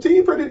pretty good.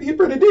 He pretty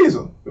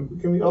diesel.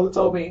 Can we all the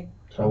Toby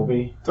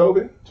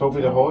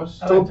the horse?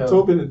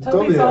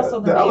 Toby's also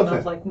the name elephant.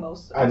 of like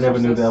most. I never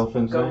knew the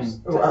elephant's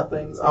name.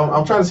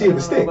 I'm trying to see if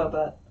it stick.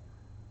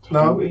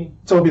 No,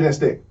 Toby didn't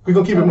stick. We're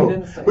gonna keep it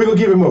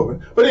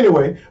moving. But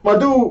anyway, my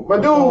dude.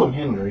 Call him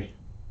Henry.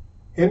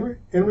 Henry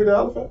the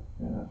elephant.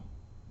 Yeah.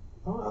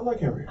 Oh, I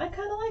like Henry. I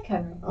kind of like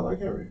Henry. I like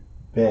Henry.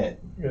 Bet.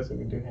 I guess we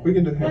can do Henry. We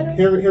can do Henry.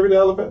 Henry the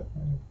elephant.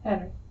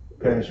 Henry.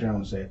 Paris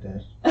Jones said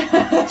that.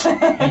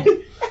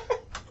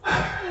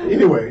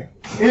 Anyway,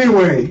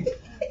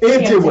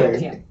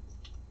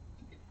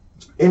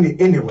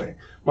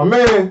 my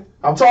man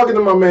I'm talking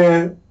to my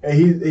man, and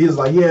he's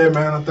like, yeah,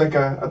 man, I think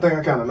I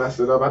kind of messed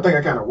it up. I think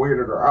I kind of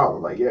weirded her out.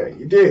 I'm like, yeah,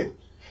 you did.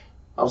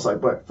 I was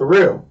like, but for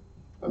real,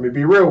 let me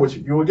be real with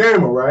you. You a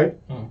gamer, right?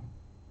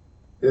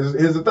 Here's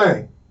the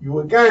thing. You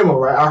a gamer,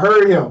 right? I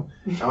heard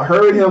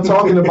him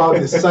talking about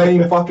the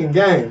same fucking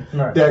game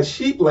that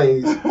she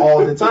plays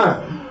all the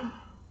time.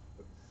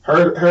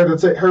 Heard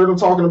him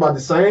talking about the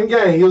same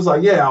game. He was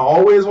like, yeah, I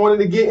always wanted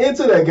to get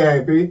into that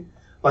game, P.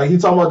 Like, he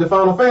talking about the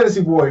Final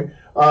Fantasy boy,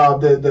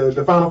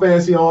 the Final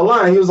Fantasy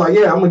Online. He was like,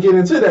 yeah, I'm going to get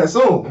into that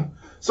soon.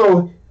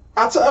 So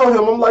I tell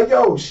him, I'm like,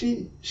 yo,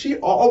 she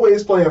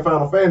always playing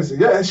Final Fantasy.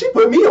 Yeah, she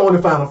put me on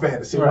the Final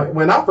Fantasy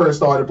when I first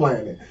started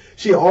playing it.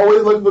 She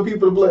always looking for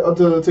people to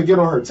play, to get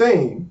on her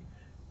team.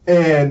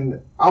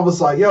 And I was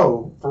like,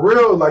 yo, for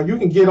real, like, you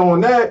can get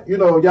on that. You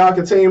know, y'all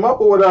can team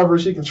up or whatever.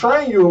 She can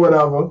train you or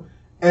whatever.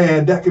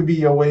 And that could be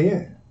your way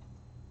in.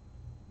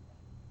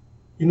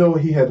 You know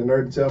what he had the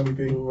nerve to tell me,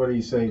 P? What did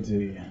he say to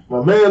you?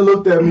 My man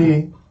looked at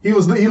me. He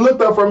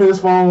looked up from his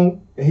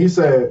phone and he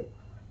said,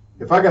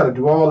 if I got to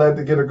do all that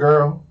to get a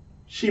girl,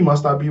 she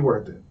must not be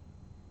worth it.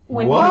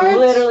 When What? he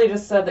literally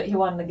just said that he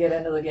wanted to get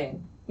into the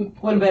game.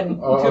 Would have been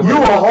You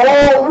are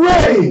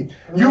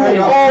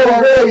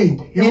already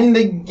in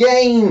the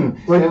game.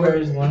 Two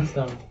birds, one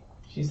stone.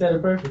 She said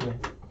it perfectly.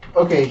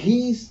 Okay,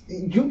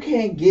 you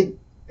can't get.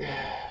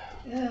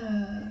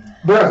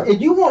 Bruh.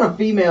 If you want a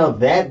female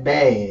that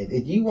bad, No.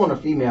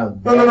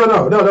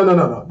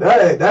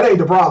 That ain't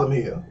the problem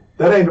here.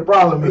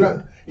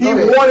 He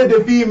Okay. wanted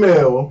the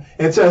female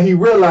until he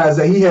realized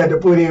that he had to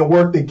put in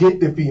work to get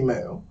the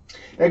female.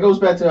 That goes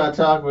back to our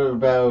talk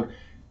about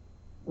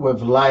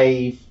with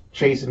life,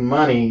 chasing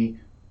money,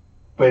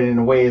 but in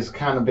a way it's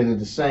kind of been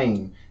the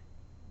same.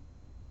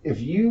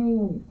 If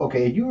you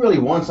really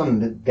want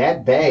something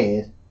that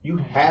bad, you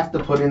have to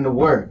put in the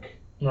work.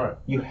 Right.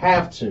 You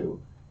have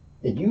to.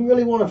 If you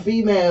really want a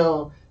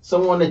female,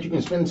 someone that you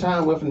can spend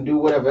time with and do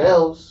whatever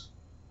else,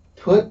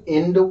 put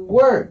in the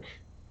work.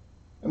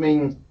 I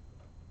mean,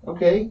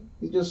 okay,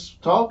 you're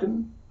just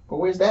talking, but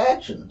where's the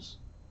actions?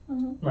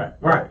 Right.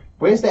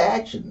 Where's the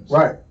actions?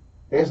 Right.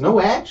 There's no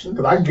action.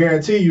 Because I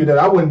guarantee you that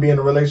I wouldn't be in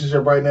a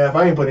relationship right now if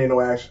I ain't put in no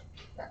action.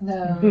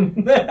 No. You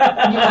might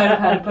have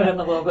had to put in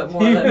a little bit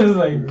more He than was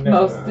like, no.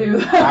 most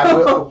do. I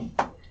will.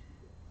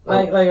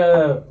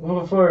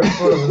 For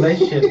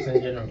relationships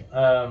in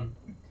general,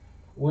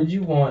 would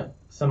you want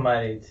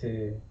somebody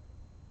to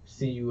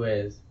see you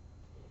as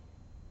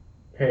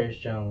Paris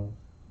Jones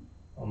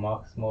or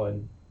Marcus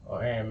Morton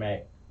or Aaron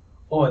Mack,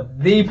 or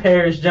the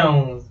Paris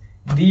Jones,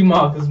 the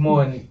Marcus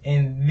Morton,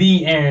 and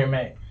the Aaron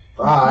Mack?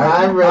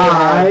 I'd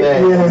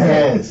rather have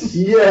that. Yes.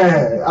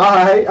 Yeah. All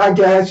right. I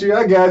got you.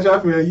 I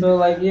feel you.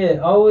 So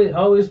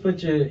always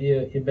put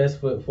your best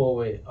foot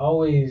forward.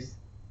 Always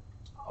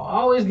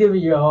give it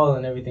your all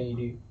in everything you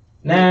do.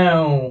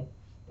 Now,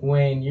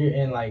 when you're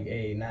in like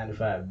a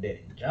 9-to-5 dead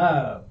end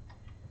job,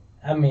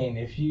 I mean,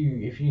 if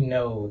you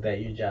know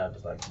that your job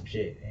is like some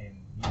shit and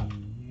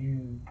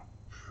you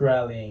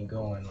probably ain't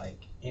going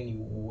like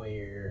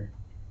anywhere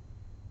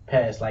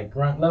past like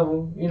grunt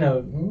level, you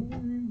know,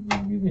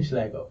 you can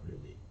slack off a little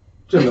bit.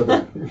 Just a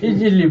little bit.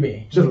 Just a little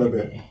bit. Just a little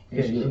bit.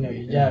 Because, you know,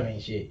 your job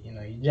ain't shit. You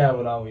know, your job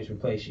will always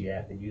replace you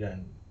after you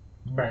done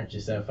burnt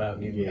yourself out.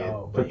 Giving it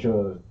all. Put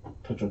your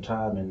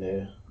time in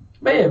there.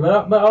 But yeah,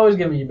 but always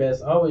give it your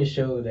best. Always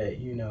show that,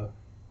 you know,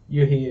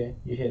 you're here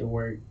to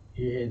work,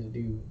 you're here to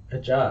do a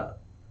job.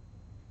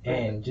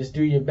 And just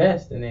do your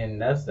best, and then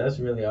that's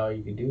really all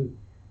you can do.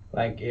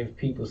 Like, if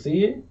people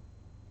see it,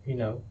 you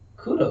know,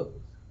 kudos.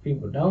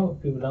 People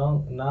don't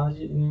acknowledge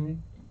it,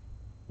 and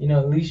you know,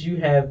 at least you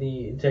have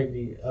the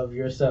integrity of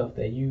yourself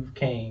that you've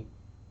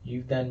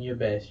done your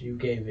best, you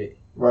gave it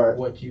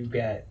what you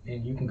got,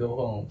 and you can go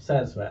home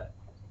satisfied.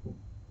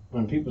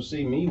 When people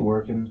see me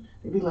working,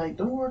 they be like,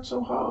 "Don't work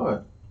so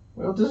hard."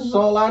 Well, this is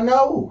all I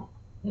know.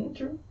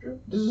 True.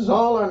 This is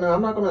all I know.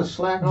 I'm not gonna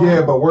slack on.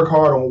 Yeah, but work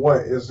hard on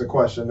what is the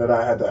question that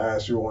I had to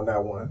ask you on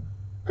that one.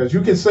 Because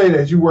you can say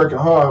that you working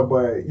hard,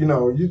 but you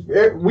know,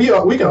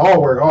 we can all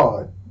work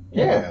hard.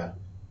 Yeah.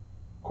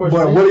 But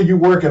what are you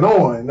working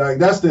on? Like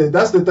that's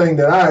the thing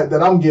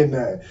that I'm getting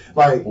at.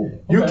 Like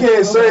you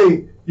can't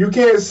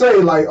say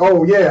like,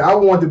 oh yeah, I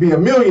want to be a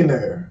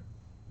millionaire.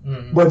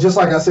 Mm-hmm. But just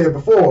like I said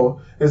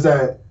before, is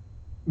that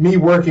me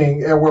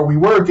working at where we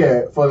work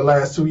at for the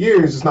last 2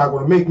 years is not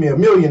going to make me a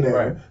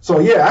millionaire. Right. So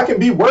yeah, I can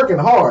be working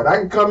hard. I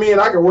can come in,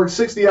 I can work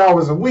 60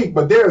 hours a week,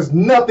 but there's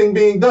nothing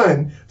being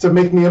done to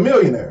make me a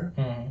millionaire.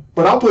 Mm-hmm.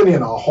 But I'm putting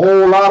in a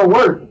whole lot of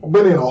work. I'm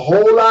putting in a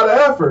whole lot of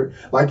effort.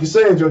 Like you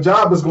said, your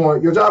job is not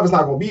going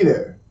to be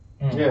there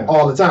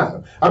all the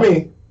time. I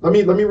mean, let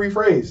me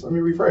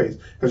rephrase.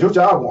 Because your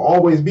job will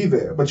always be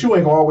there, but you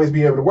ain't going to always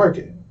be able to work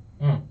it.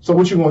 Mm. So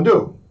what you going to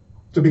do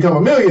to become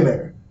a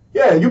millionaire?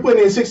 Yeah, you put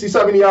in 60,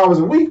 70 hours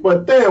a week,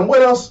 but damn,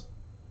 what else?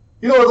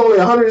 You know, it's only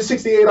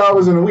 168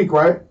 hours in a week,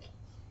 right?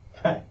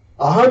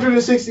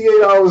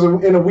 168 hours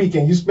in a week,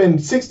 and you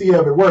spend 60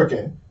 of it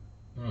working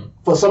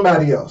for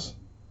somebody else.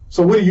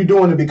 So what are you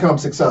doing to become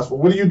successful?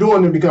 What are you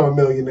doing to become a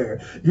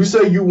millionaire? You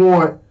say you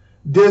want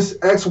this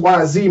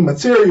XYZ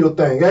material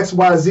thing.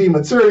 XYZ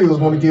material is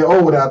going to get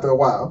old after a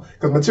while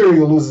because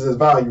material loses its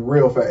value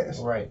real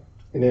fast. Right.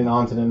 And then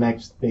on to the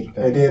next big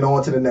thing. And then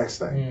on to the next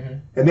thing. Mm-hmm.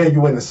 And then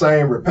you in the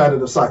same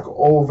repetitive cycle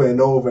over and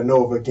over and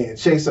over again,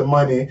 chasing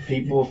money.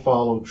 People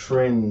follow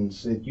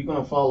trends. If you're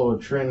going to follow a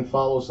trend,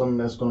 follow something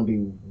that's going to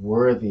be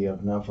worthy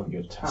enough of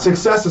your time.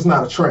 Success is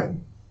not a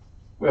trend.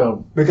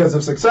 Well, Because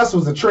if success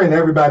was a trend,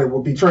 everybody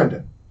would be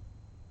trending.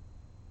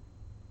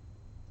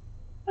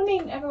 I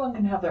mean, everyone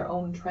can have their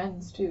own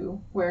trends too,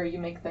 where you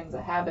make things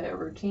a habit, a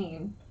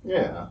routine.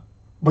 yeah.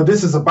 But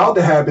this is about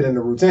the habit and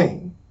the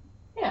routine.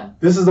 Yeah.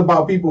 This is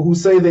about people who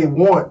say they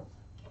want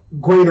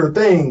greater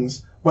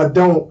things, but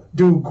don't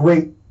do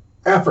great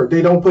effort.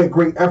 They don't put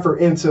great effort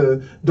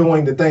into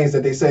doing the things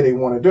that they say they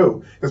want to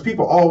do. Because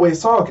people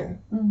always talking.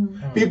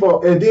 Mm-hmm.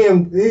 People, and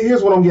then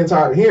here's what I'm getting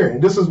tired of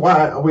hearing. This is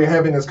why we're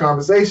having this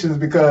conversation, is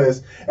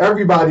because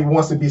everybody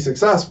wants to be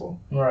successful.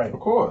 Right. Of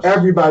course.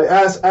 Everybody,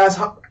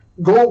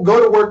 go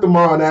to work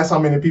tomorrow and ask how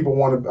many people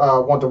want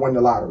to win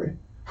the lottery.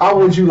 How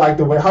would you like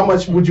to win? How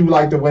much would you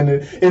like to win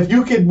it? If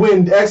you could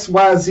win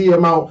XYZ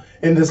amount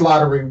in this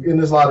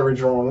lottery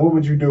drawing, what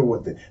would you do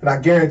with it? And I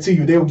guarantee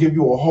you, they will give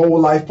you a whole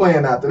life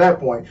plan after that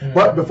point. Mm-hmm.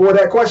 But before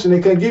that question, they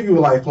couldn't give you a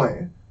life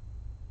plan.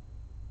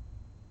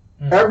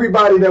 Mm-hmm.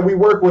 Everybody that we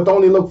work with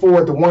only look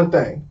forward to one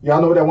thing. Y'all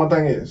know what that one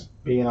thing is?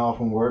 Being off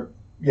from work.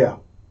 Yeah.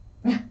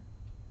 Yeah.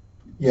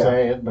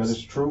 Sad, but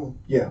it's true.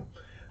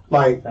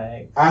 Like,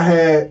 Thanks. I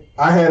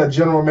had a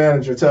general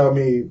manager tell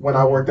me when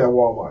I worked at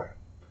Walmart.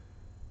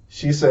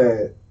 She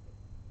said,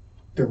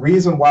 the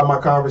reason why my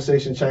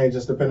conversation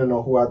changes depending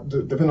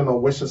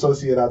on which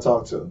associate I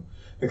talk to,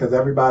 because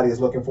everybody is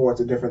looking forward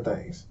to different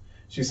things.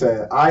 She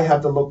said, I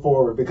have to look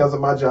forward, because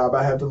of my job,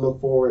 I have to look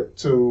forward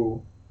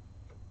to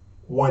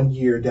 1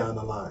 year down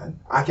the line.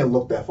 I can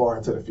look that far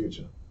into the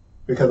future.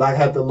 Because I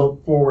had to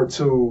look forward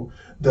to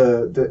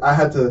I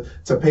had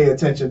to pay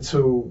attention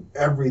to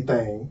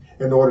everything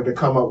in order to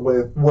come up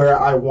with where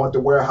I want the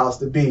warehouse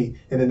to be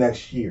in the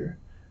next year.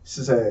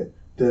 She said,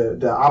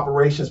 the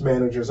operations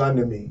managers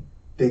under me,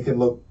 they can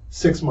look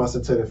 6 months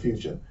into the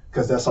future,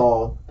 because that's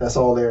all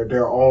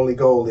their only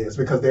goal is,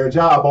 because their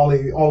job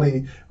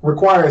only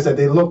requires that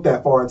they look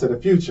that far into the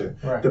future.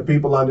 Right. The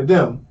people under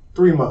them,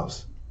 3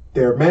 months.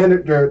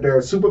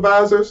 Their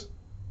supervisors,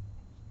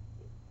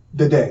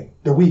 the day,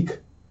 the week.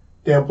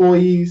 The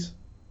employees,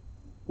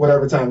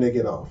 whatever time they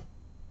get off.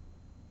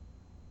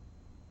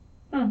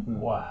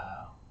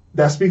 Wow.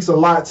 That speaks a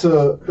lot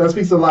to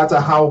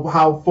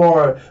how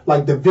far,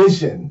 like, the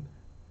vision,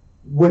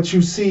 what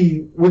you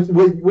see,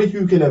 what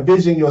you can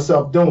envision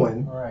yourself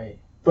doing Right.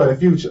 for the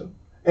future.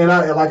 And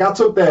I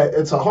took that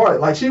into heart.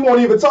 Like, she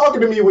wasn't even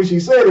talking to me when she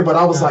said it, but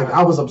I was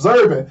I was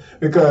observing,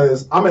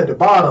 because I'm at the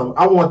bottom.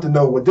 I want to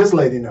know what this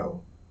lady knows.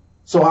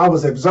 So I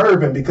was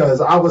observing,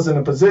 because I was in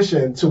a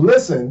position to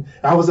listen.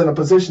 I was in a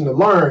position to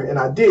learn, and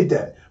I did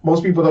that.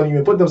 Most people don't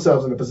even put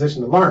themselves in a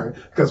position to learn,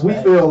 because we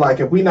feel like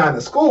if we're not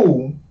in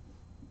school,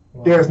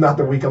 there's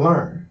nothing we can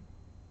learn.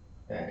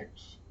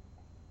 Thanks.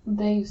 The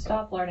day you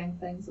stop learning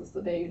things is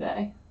the day you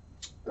die.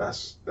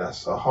 That's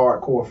a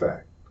hardcore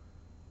fact.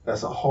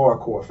 That's a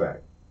hardcore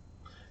fact.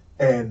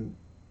 And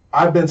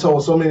I've been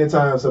told so many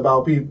times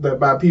about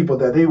people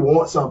that they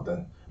want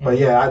something, but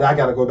I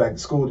got to go back to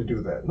school to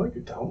do that. No,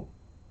 you don't.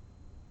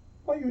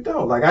 No, you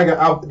don't. Like,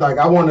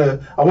 I want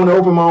to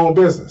open my own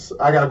business.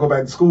 I got to go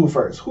back to school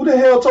first. Who the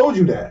hell told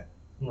you that?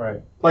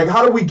 Right. Like,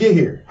 how did we get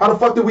here? How the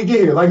fuck did we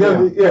get here? Like, This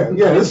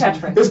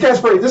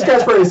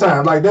catchphrase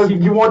time. Like,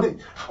 you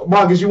wanted,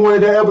 Marcus, you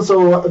wanted that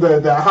episode,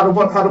 the how the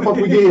fuck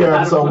we get here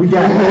episode. We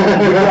got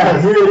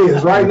it. Here it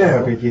is right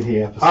now.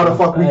 How the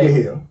fuck we get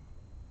here?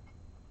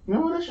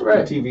 No, that's right.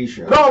 A TV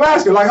show. No, I'm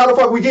asking, like, how the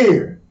fuck we get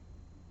here?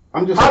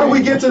 I'm just. How do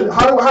we get to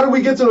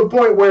the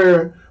point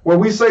where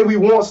we say we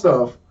want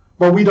stuff,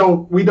 but we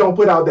don't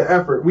put out the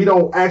effort. We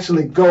don't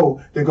actually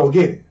go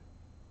get it.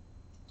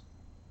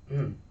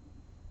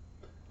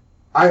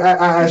 I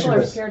ask you People are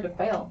this. scared to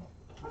fail.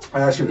 I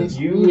ask you this.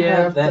 You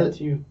have that to.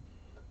 too.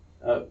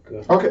 Oh,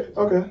 good.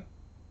 Okay.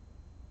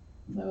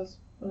 That was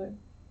what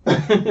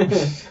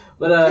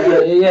But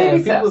yeah,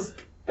 Baby steps.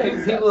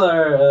 people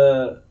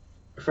are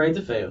afraid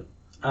to fail.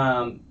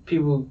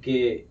 People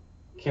get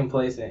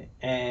complacent,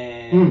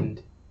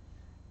 and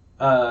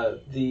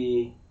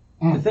the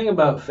thing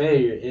about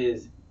failure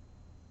is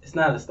it's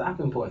not a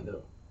stopping point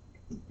though,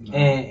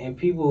 and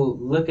people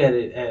look at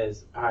it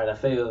as, all right, I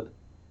failed.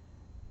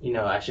 You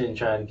know, I shouldn't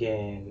try it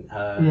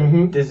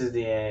again. This is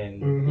the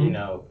end. You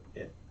know,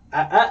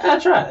 I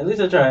tried. At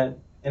least I tried,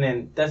 and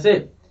then that's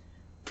it.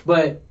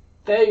 But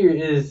failure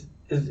is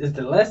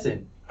the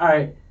lesson. All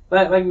right,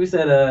 like we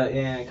said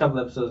in a couple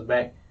episodes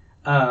back,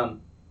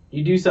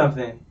 you do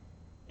something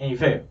and you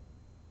fail.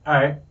 All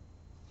right,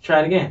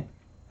 try it again.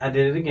 I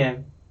did it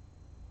again,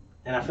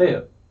 and I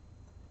failed.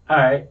 All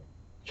right,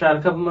 try it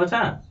a couple more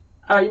times.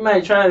 All right, you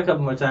might try it a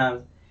couple more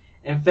times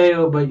and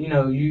fail, but you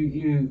know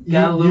you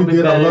got a little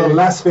bit better. You did a little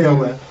less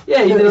failing.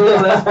 Yeah, you did a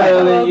little less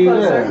failing. You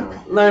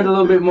learned a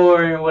little bit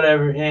more and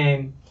whatever,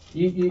 and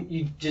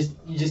you just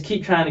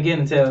keep trying again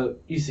until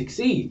you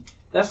succeed.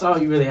 That's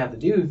all you really have to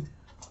do.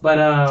 But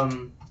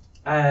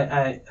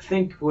I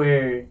think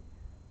where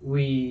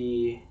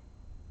we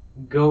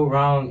go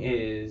wrong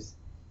is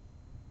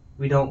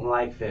we don't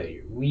like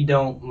failure. We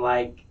don't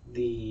like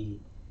the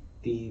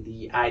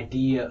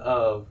idea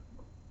of,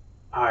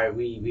 all right,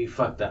 we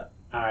fucked up.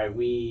 All right,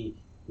 we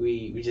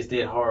just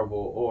did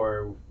horrible,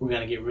 or we're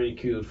gonna get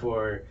ridiculed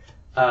for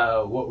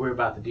what we're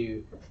about to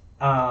do.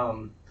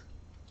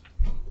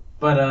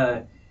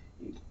 But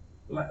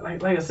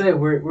like I said,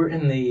 we're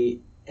in the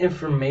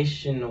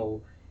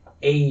informational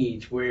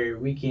age where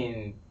we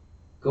can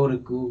go to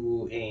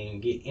Google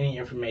and get any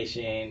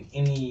information,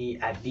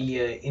 any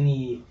idea,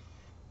 any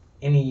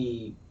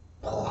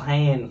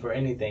plan for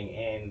anything,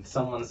 and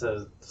someone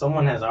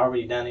has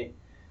already done it.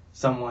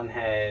 Someone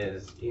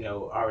has,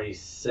 already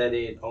said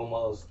it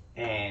almost,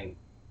 and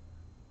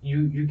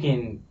you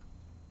can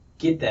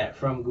get that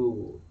from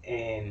Google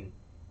and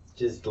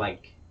just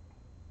like,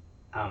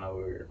 I don't know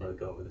where we're really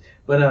going with it,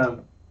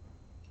 but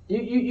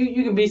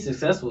you can be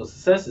successful.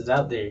 Success is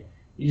out there.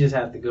 You just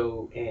have to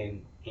go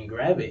and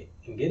grab it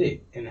and get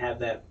it and have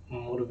that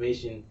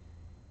motivation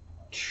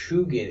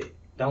to get it.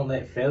 Don't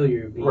let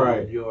failure be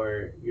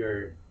your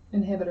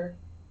inhibitor.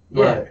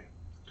 Yeah. Right.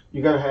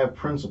 You gotta have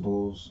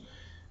principles.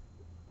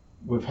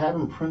 With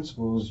having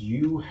principles,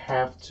 you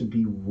have to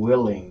be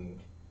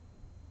willing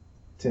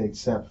to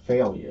accept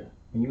failure.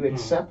 When you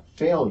accept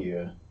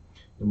failure,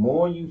 the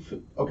more you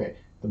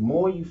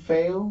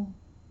fail,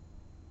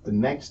 the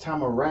next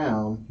time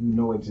around, you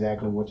know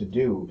exactly what to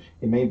do.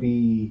 It may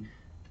be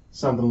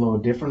something a little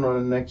different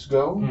on the next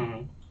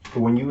go,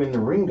 but when you're in the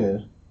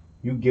ringer,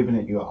 you're giving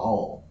it your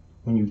all.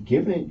 When you're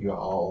giving it your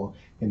all,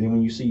 and then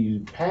when you see you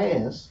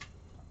pass,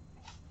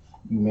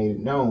 you made it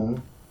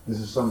known, this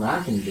is something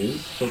I can do,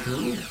 so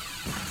can you.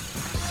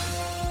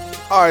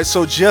 Alright,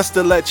 so just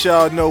to let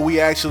y'all know,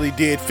 we actually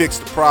did fix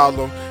the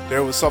problem.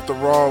 There was something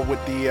wrong with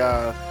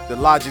the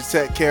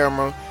Logitech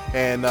camera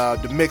and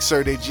the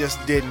mixer. They just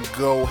didn't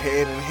go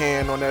hand in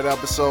hand on that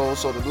episode.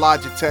 So the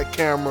Logitech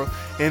camera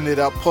ended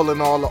up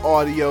pulling all the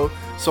audio.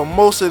 So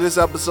most of this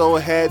episode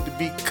had to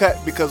be cut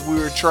because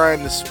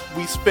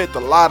we spent a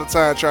lot of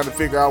time trying to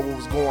figure out what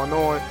was going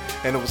on,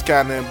 and it was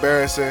kind of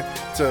embarrassing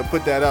to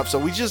put that up. So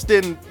we just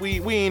didn't,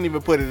 we ain't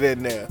even put it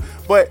in there.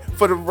 But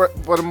for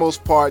the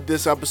most part,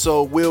 this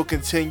episode will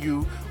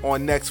continue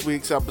on next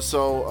week's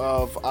episode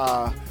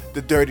of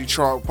the Dirty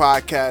Trunk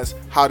Podcast,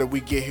 How Did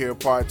We Get Here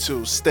Part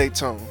 2. Stay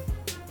tuned.